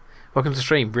 isn't it? Welcome to the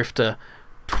stream, Rifter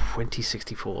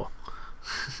 2064.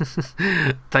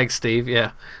 Thanks, Steve,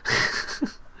 yeah.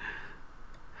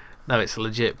 No, it's a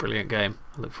legit brilliant game.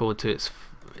 I look forward to its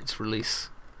release.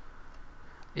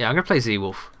 Yeah, I'm going to play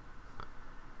Zeewolf.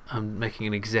 I'm making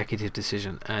an executive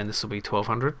decision, and this will be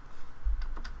 1200.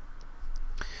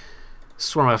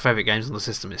 It's one of my favourite games on the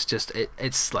system. It's just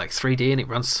it's like 3D and it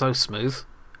runs so smooth,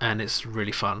 and it's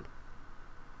really fun.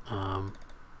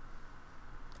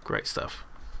 Great stuff.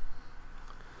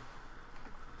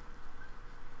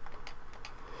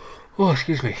 Oh,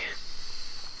 excuse me.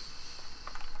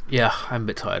 Yeah, I'm a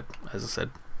bit tired, as I said.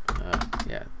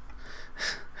 Yeah.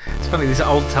 It's funny, these are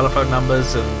old telephone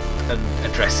numbers and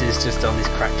addresses just on these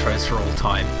crack trays for all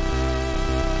time.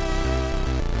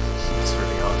 It's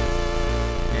really hard.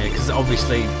 Yeah, because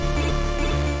obviously,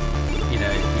 you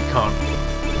know, you can't.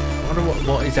 I wonder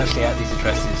what is actually at these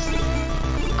addresses.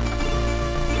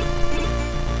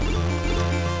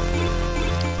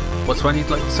 What's one you'd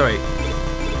like? Sorry,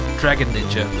 Dragon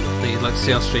Ninja that you'd like to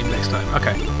see on stream next time.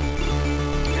 Okay.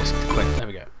 Yes, quick. There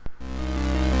we go.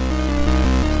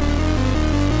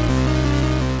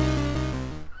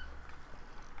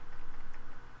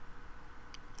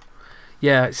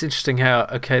 Yeah, it's interesting how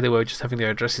okay they were just having their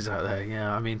addresses out there.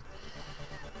 Yeah, I mean,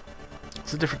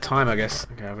 it's a different time, I guess.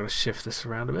 Okay, I'm going to shift this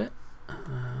around a bit.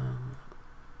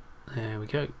 There we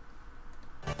go.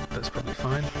 That's probably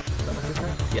fine. Is that like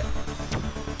okay? Yeah.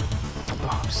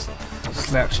 Oh, I'm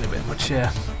slouching a bit in my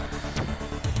chair.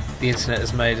 The internet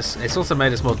has made us. It's also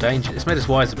made us more dangerous. It's made us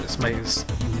wiser, but it's made us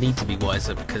need to be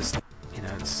wiser because you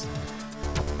know it's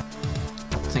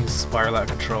things spiral out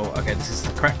of control. Okay, this is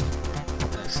the crack.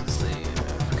 This is the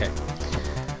okay.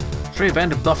 3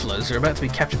 abandoned buffaloes are about to be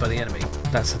captured by the enemy.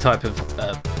 That's the type of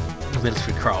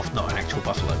military craft, not an actual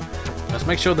buffalo. Let's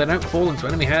make sure they don't fall into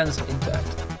enemy hands intact.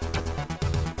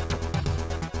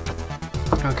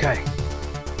 Okay.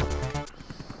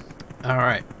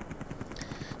 Alright.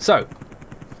 So.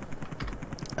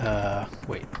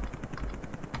 Wait.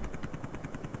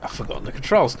 I've forgotten the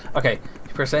controls. Okay.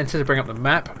 You press enter to bring up the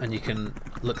map and you can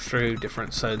look through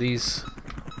different. So these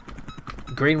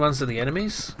green ones are the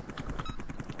enemies.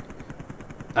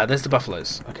 There's the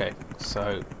buffaloes. Okay.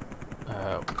 So.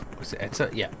 Was it enter?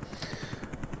 Yeah.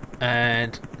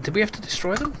 And did we have to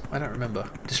destroy them? I don't remember.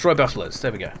 Destroy buffaloes.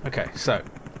 There we go. Okay. So.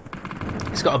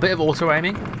 It's got a bit of auto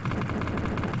aiming.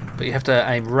 But you have to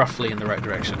aim roughly in the right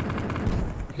direction.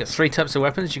 You've got 3 types of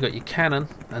weapons. You've got your cannon,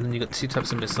 and then you've got 2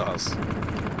 types of missiles.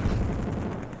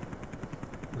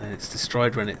 And then it's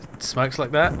destroyed when it smokes like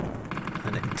that,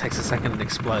 and it takes a second and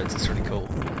explodes. It's really cool.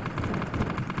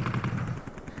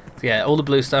 So yeah, all the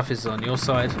blue stuff is on your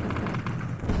side,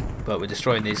 but we're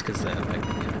destroying these because they're like,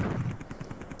 you know,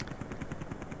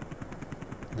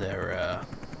 they're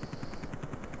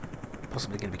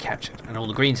possibly going to be captured, and all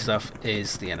the green stuff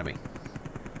is the enemy.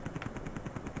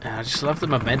 And I just love the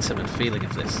momentum and feeling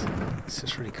of this. It's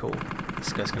just really cool.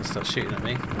 This guy's going to start shooting at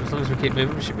me. As long as we keep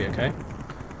moving, we should be okay.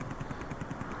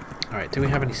 Alright, do we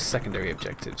have any secondary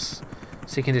objectives?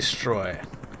 Seek and destroy.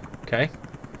 Okay.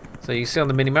 So you see on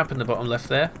the minimap in the bottom left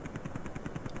there,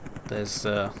 there's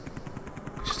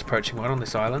just approaching one on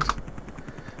this island.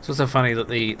 It's also funny that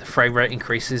the frame rate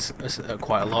increases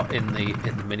quite a lot in the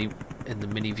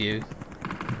mini view.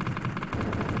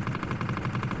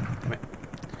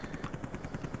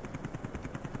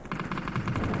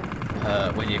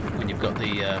 When you've got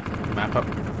the map up.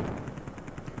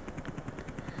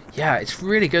 Yeah, it's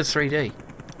really good 3D.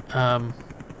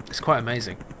 It's quite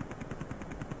amazing.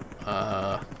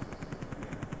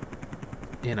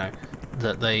 You know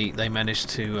that they managed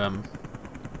to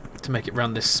make it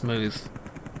run this smooth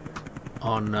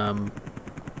on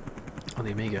on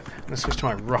the Amiga. I'm gonna switch to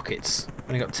my rockets. I've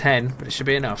only got 10, but it should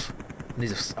be enough. And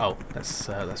these are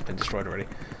that's been destroyed already.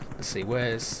 Let's see,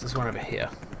 there's one over here.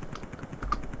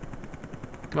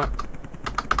 Come on.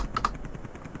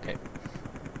 Okay.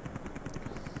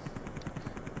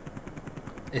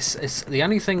 It's the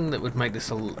only thing that would make this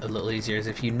a little easier is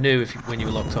if you knew when you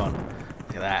were locked on.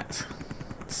 Look at that.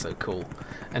 It's so cool.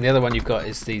 And the other one you've got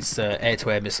is these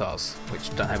air-to-air missiles,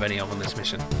 which don't have any of on this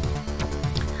mission.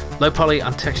 Low poly,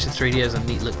 untextured 3D has a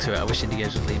neat look to it. I wish indie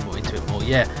games would lean more into it more.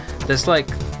 Yeah, there's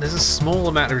a small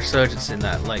amount of resurgence in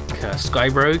that, like Sky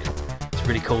Rogue. It's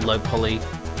really cool, low poly.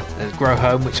 There's Grow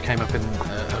Home, which came up in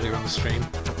earlier on the stream.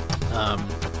 I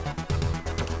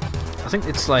think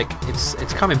it's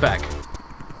coming back.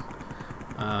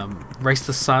 Race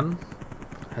the Sun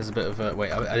has a bit of a...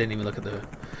 Wait, I didn't even look at the...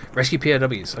 Rescue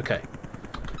POWs, okay.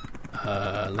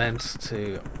 Land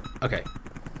to... Okay.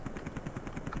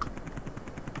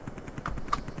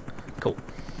 Cool.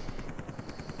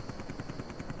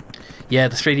 Yeah,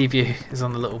 the 3D view is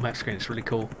on the little map screen, it's really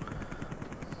cool.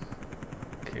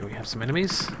 Okay, we have some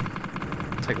enemies.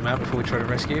 Take them out before we try to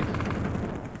rescue.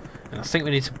 And I think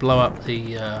we need to blow up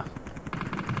the...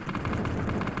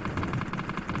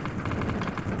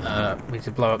 we need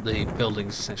to blow up the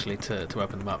buildings essentially to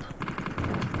open them up.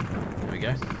 There we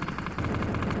go.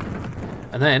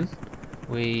 And then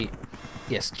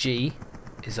yes, G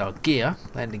is our gear,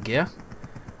 landing gear,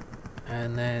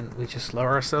 and then we just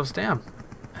lower ourselves down.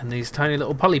 And these tiny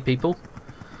little poly people,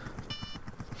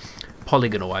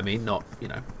 polygonal, I mean, not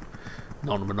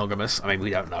non-monogamous. I mean,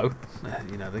 we don't know.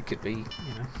 They could be.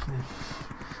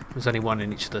 There's only one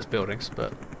in each of those buildings,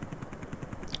 but.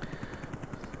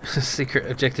 Secret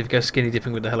objective: go skinny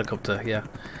dipping with the helicopter. Yeah,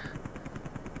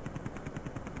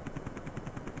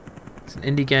 it's an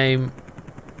indie game,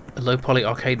 a low poly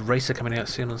arcade racer coming out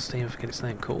soon on Steam. I forget its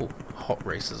name. Cool, Hot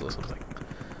Racers or something.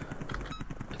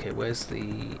 Okay, where's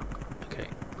the? Okay,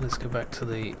 let's go back to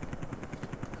the.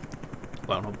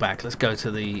 Well, not back. Let's go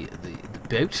to the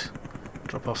boat.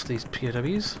 Drop off these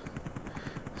POWs.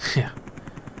 Yeah.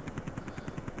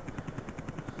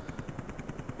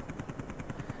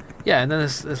 Yeah, and then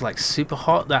there's like Super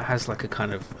Hot that has like a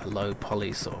kind of a low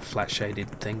poly sort of flat shaded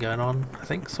thing going on, I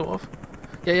think, sort of.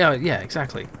 Yeah,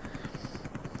 exactly.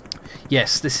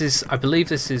 Yes, I believe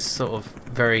this is sort of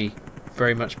very,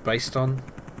 very much based on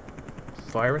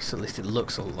Virus. At least it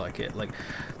looks all like it. Like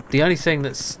the only thing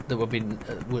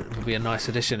that would be a nice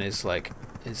addition is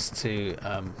to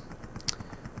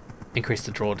increase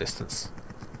the draw distance.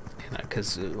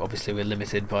 Because obviously we're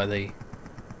limited by the.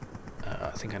 I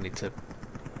think I need to.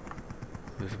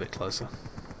 Move a bit closer.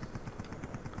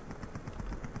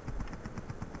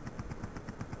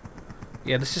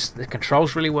 Yeah, it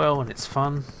controls really well and it's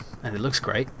fun and it looks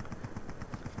great.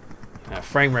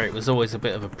 Frame rate was always a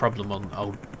bit of a problem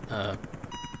on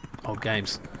old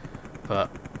games,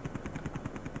 but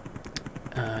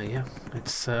yeah,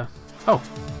 it's. Oh,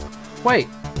 wait!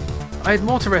 I had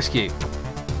more to rescue.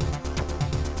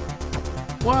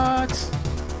 What?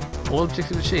 All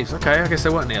objectives achieved. Okay, I guess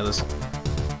there weren't any others.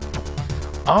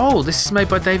 Oh, this is made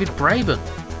by David Braben.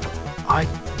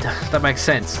 That makes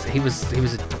sense. He was a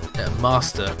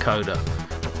master coder.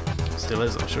 Still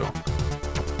is, I'm sure.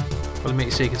 Well, let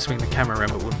me see. You can swing the camera around,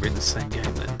 but wouldn't be in the same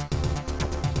game then.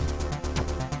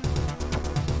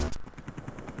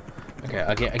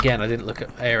 Okay, again, I didn't look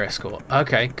at air escort.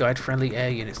 Okay, guide friendly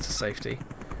air units to safety.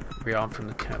 Rearm from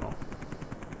the camel.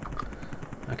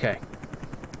 Okay.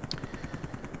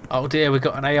 Oh dear, we've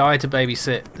got an AI to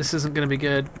babysit. This isn't going to be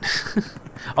good.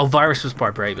 Oh, Virus was by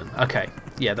Braben. Okay,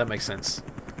 yeah, that makes sense.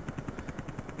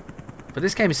 But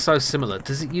this game is so similar.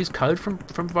 Does it use code from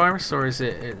Virus, or is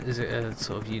it a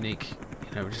sort of unique,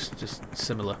 just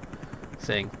similar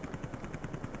thing?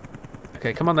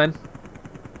 Okay, come on then.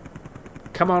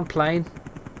 Come on, plane.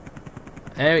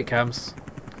 There it comes.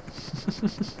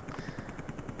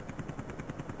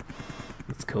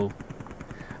 That's cool.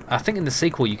 I think in the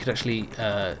sequel you could actually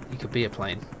you could be a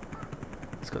plane.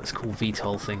 It's got this cool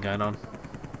VTOL thing going on.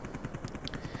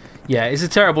 Yeah, it's a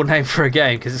terrible name for a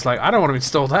game because it's like, I don't want to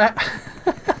install that.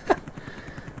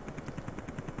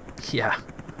 Yeah.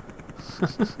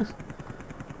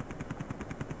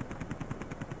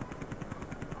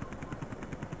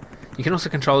 You can also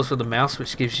control this with the mouse,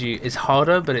 which it's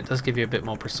harder, but it does give you a bit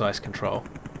more precise control.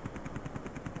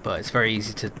 But it's very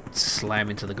easy to slam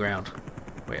into the ground.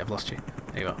 Wait, I've lost you.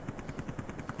 There you are.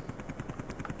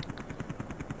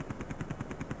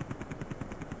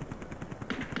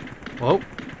 Whoa.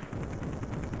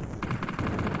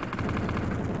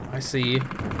 I see you.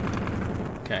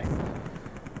 Okay.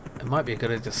 It might be a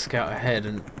good idea to scout ahead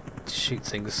and shoot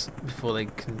things before they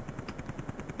can...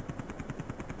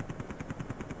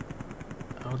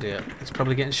 dear, it's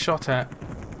probably getting shot at.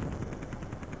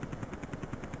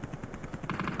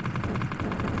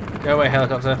 Go away,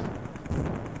 helicopter.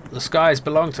 The skies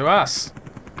belong to us.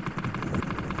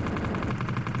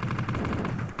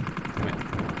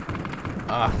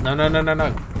 Ah, no, no, no, no,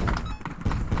 no.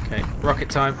 Okay, rocket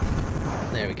time.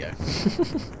 There we go.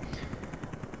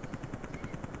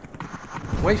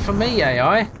 Wait for me,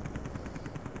 AI.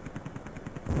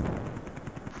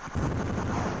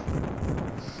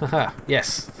 Haha,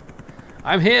 yes.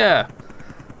 I'm here.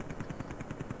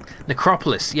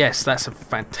 Necropolis, yes, that's a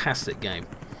fantastic game.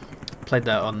 Played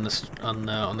that on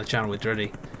the channel with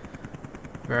Dreddy.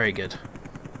 Very good.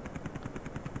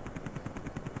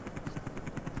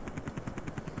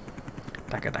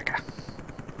 Daka daka.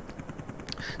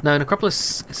 No,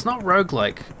 Necropolis, it's not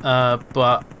roguelike,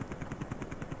 but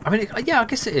I mean, yeah, I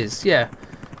guess it is, yeah,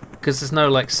 because there's no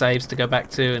like saves to go back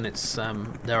to, and it's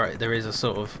there is a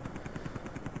sort of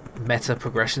meta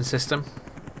progression system.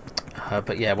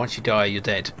 But yeah, once you die, you're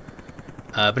dead.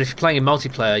 But if you're playing in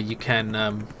multiplayer, you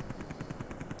can.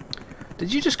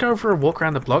 Did you just go for a walk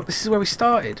around the block? This is where we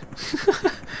started.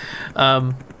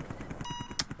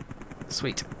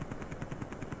 Sweet.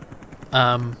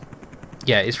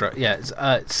 Yeah, it's right. Yeah,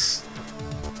 it's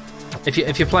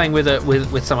if you're playing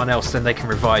with someone else, then they can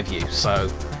revive you.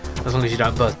 So as long as you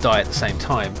don't both die at the same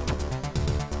time,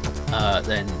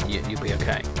 then you'll be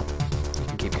okay. You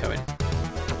can keep going.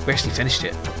 We actually finished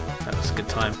it. That was a good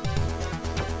time.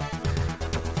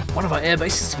 One of our air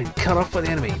bases has been cut off by the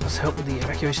enemy. Must help with the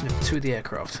evacuation of 2 of the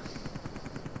aircraft.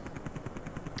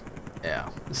 Yeah,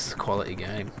 this is a quality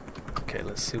game. Okay,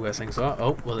 let's see where things are.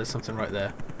 Oh, well, there's something right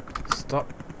there.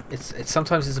 Stop. It's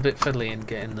sometimes it's a bit fiddly in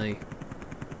getting the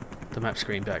map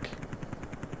screen back.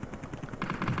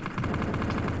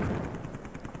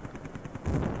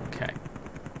 Okay.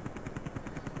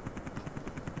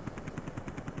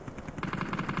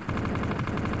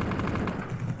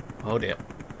 Oh dear.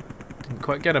 Didn't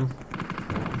quite get him.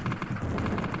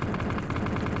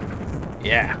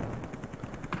 Yeah.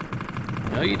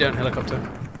 No, you don't, helicopter.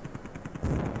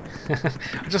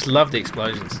 I just love the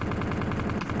explosions.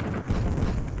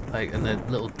 Like, and the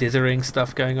little dithering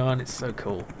stuff going on. It's so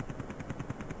cool.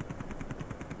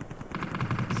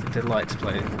 It's a delight to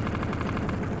play.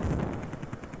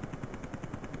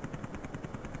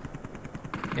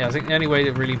 Yeah, I think the only way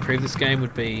to really improve this game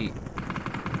would be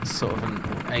sort of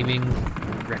an aiming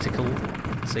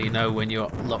reticle, so you know when you're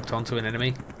locked onto an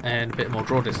enemy, and a bit more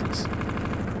draw distance.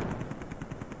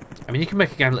 I mean, you can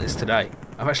make a game like this today.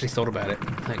 I've actually thought about it,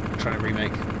 like trying to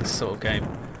remake this sort of game,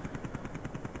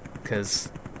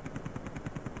 because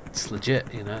it's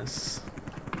legit, you know, it's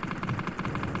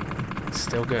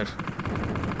still good.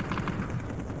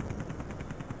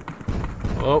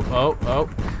 Oh, oh, oh.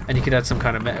 And you could add some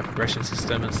kind of meta progression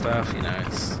system and stuff, you know,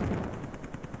 it's...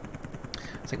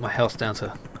 I think my health's down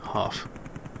to half.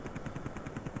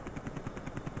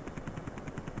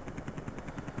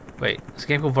 Wait, it's a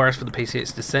game called Virus for the PC.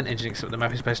 It's a Descent engine, except the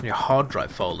map is based on your hard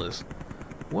drive folders.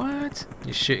 What?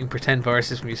 You're shooting pretend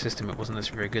viruses from your system. It wasn't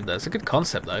necessarily very good though. It's a good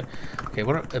concept though. Okay,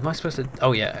 what am I supposed to...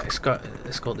 Oh yeah,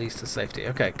 escort these to safety.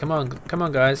 Okay, come on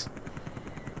guys.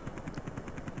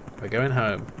 We're going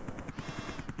home.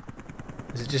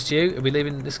 Is it just you? Are we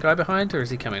leaving this guy behind, or is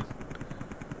he coming?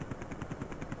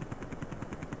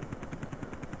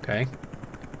 Okay.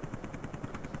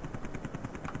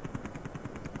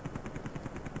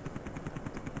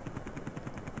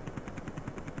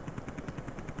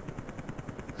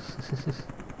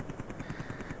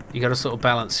 You got to sort of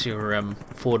balance your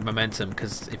forward momentum,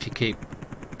 because if you keep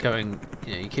going,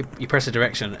 you know, you press a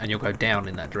direction and you'll go down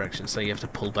in that direction. So you have to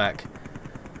pull back,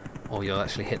 or you'll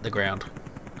actually hit the ground.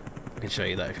 I can show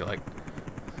you that if you like.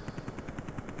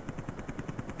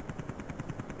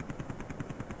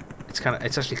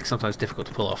 It's actually sometimes difficult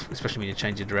to pull off, especially when you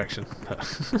change your direction.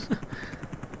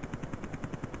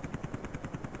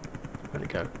 Where'd it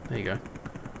go? There you go.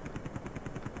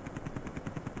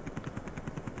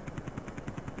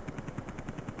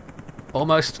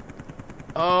 Almost.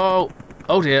 Oh,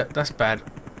 oh dear, that's bad.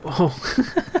 Oh,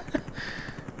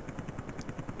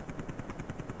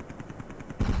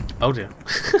 oh dear,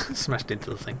 smashed into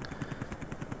the thing.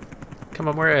 Come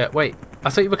on, where are you? Wait, I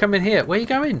thought you were coming here. Where are you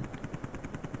going?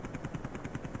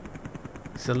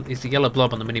 It's the yellow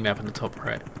blob on the minimap in the top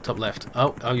right, top left.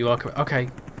 Oh, oh, you are coming. Okay,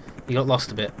 you got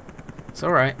lost a bit. It's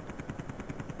all right.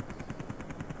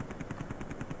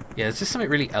 Yeah, there's just something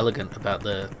really elegant about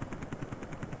the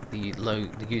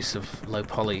use of low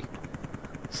poly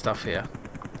stuff here.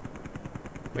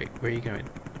 Wait, where are you going?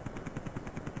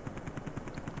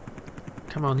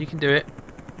 Come on, you can do it.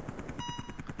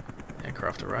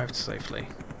 Aircraft arrived safely.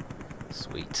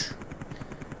 Sweet.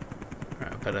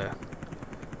 better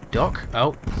dock.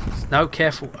 Oh, no,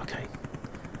 careful. Okay.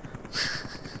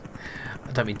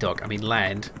 I don't mean dock, I mean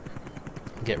land.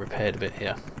 And get repaired a bit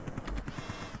here.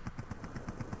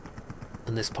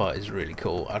 And this part is really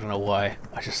cool. I don't know why.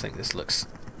 I just think this looks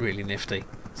really nifty.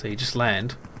 So you just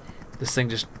land. This thing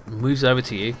just moves over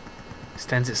to you.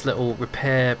 Extends its little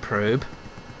repair probe.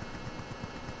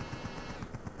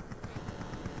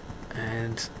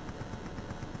 And...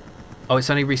 oh, it's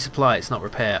only resupply, it's not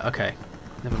repair. Okay,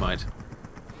 never mind.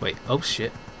 Wait, oh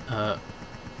shit. I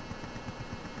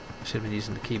should have been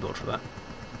using the keyboard for that.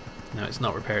 No, it's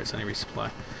not repair, it's only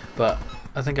resupply. But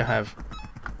I think I have...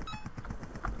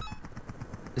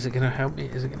 is it going to help me?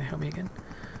 Is it going to help me again?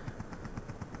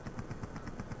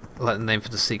 I like the name for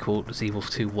the sequel, Zeewolf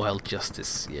 2 Wild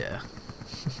Justice. Yeah.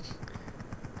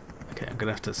 Okay, I'm going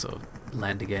to have to sort of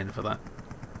land again for that.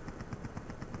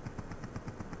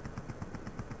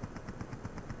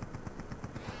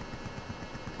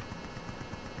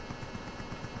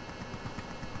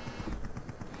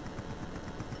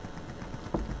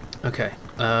 Okay,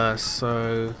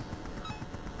 so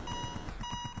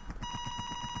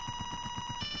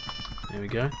there we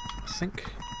go. I think.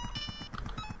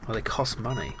 Oh, they cost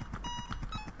money.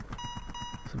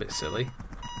 It's a bit silly.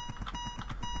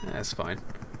 Yeah, that's fine.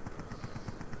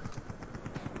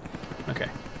 Okay.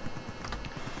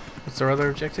 What's our other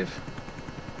objective?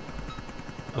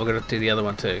 Oh, we're gonna do the other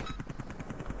one too.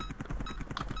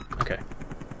 Okay.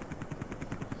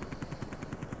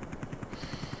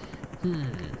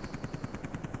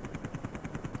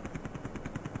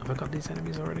 Have I got these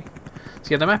enemies already? So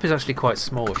yeah, the map is actually quite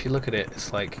small. If you look at it,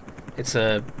 it's like it's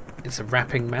a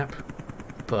wrapping map,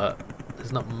 but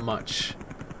there's not much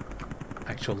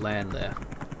actual land there.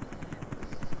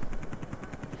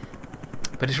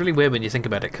 But it's really weird when you think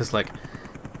about it, because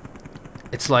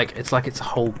it's like it's a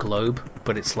whole globe,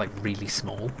 but it's like really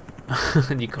small,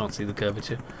 and you can't see the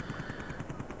curvature.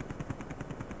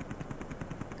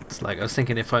 It's like I was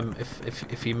thinking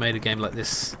if you made a game like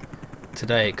this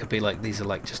today, it could be like these are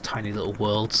like just tiny little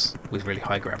worlds with really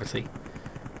high gravity.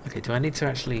 Okay, do I need to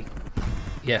actually?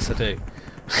 Yes, I do.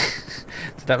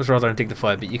 So that was rather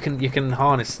undignified, but you can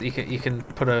harness. You can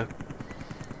put a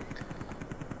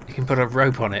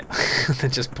rope on it and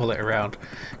then just pull it around.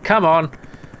 Come on,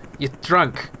 you're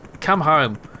drunk. Come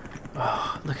home.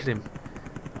 Oh, look at him.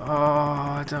 Oh,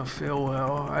 I don't feel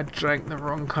well. I drank the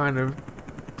wrong kind of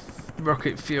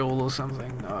rocket fuel or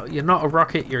something. Oh, you're not a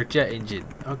rocket, you're a jet engine.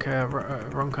 Okay,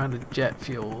 wrong kind of jet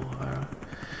fuel.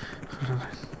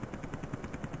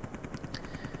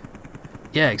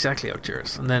 Yeah, exactly,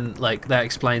 Octurus. And then like that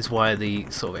explains why the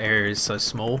sort of area is so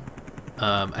small,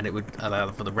 and it would allow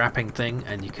for the wrapping thing,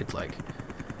 and you could like,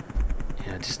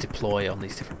 you know, just deploy on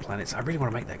these different planets. I really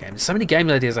want to make that game. There's so many game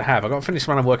ideas I have. I've got to finish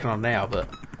one I'm working on now, but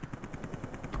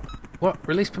what?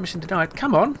 Release permission denied.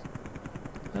 Come on,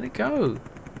 let it go.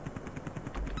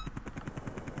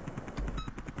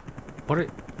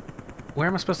 Where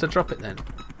am I supposed to drop it then?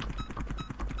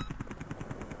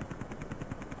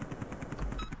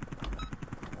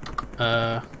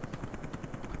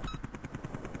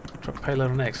 Drop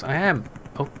payload on X. I am.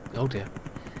 Oh dear.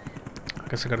 I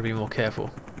guess I got to be more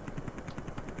careful.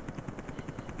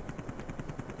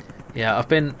 Yeah, I've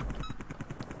been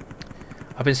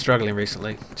struggling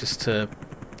recently just to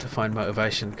find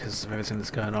motivation because of everything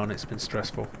that's going on. It's been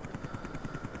stressful.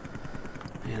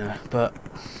 You know, but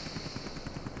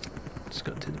just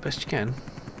got to do the best you can.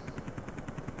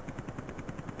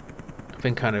 I've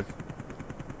been kind of,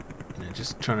 you know,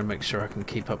 just trying to make sure I can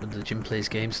keep up with the Jim Plays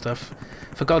Game stuff.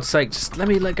 For God's sake, just let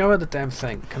me let go of the damn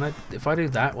thing. Can I? If I do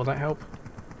that, will that help?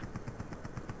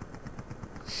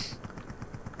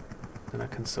 Then I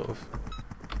can sort of.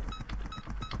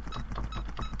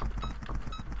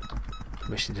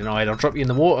 Permission denied. I'll drop you in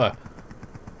the water.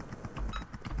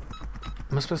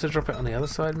 Am I supposed to drop it on the other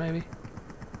side, maybe?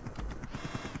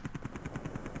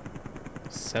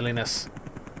 Silliness.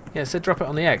 Yeah, it said drop it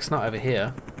on the X, not over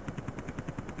here.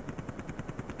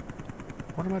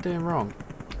 What am I doing wrong?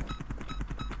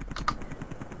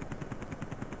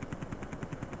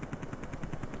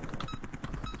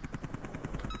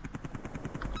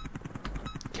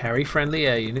 Carry friendly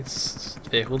air units,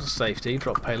 vehicle to safety,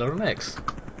 drop payload on X.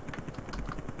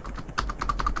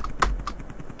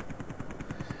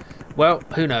 Well,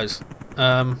 who knows?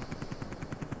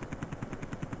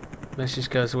 Message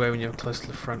goes away when you're close to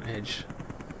the front edge.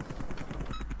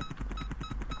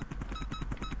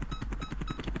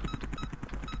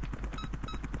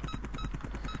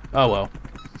 Oh well.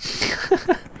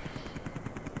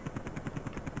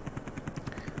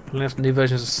 New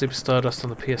versions of Super Stardust on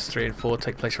the PS3 and 4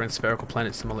 take place around spherical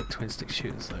planets, similar like twin stick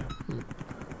shooters though.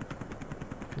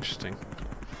 Interesting.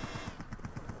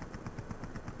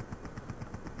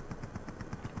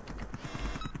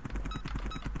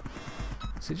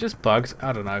 Is it just bugs?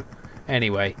 I don't know.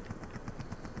 Anyway.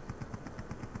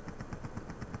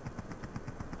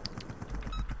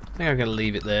 I think I'm going to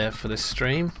leave it there for this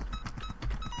stream.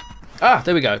 Ah,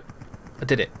 there we go. I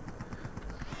did it.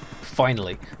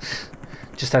 Finally.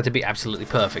 Just had to be absolutely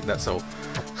perfect, that's all.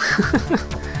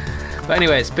 But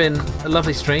anyway, it's been a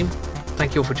lovely stream.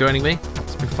 Thank you all for joining me.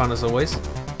 It's been fun as always.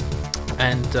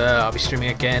 And I'll be streaming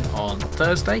again on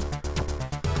Thursday.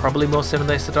 Probably more 7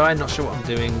 Days to Die. Not sure what I'm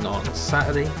doing on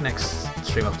Saturday. Next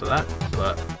stream after that.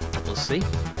 But we'll see.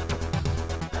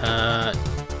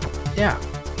 Yeah.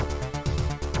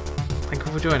 Thank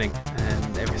you for joining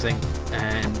and everything.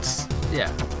 And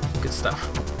yeah, good stuff.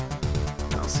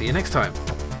 I'll see you next time.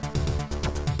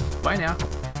 Bye now.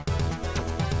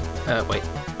 Wait.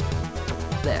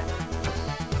 There.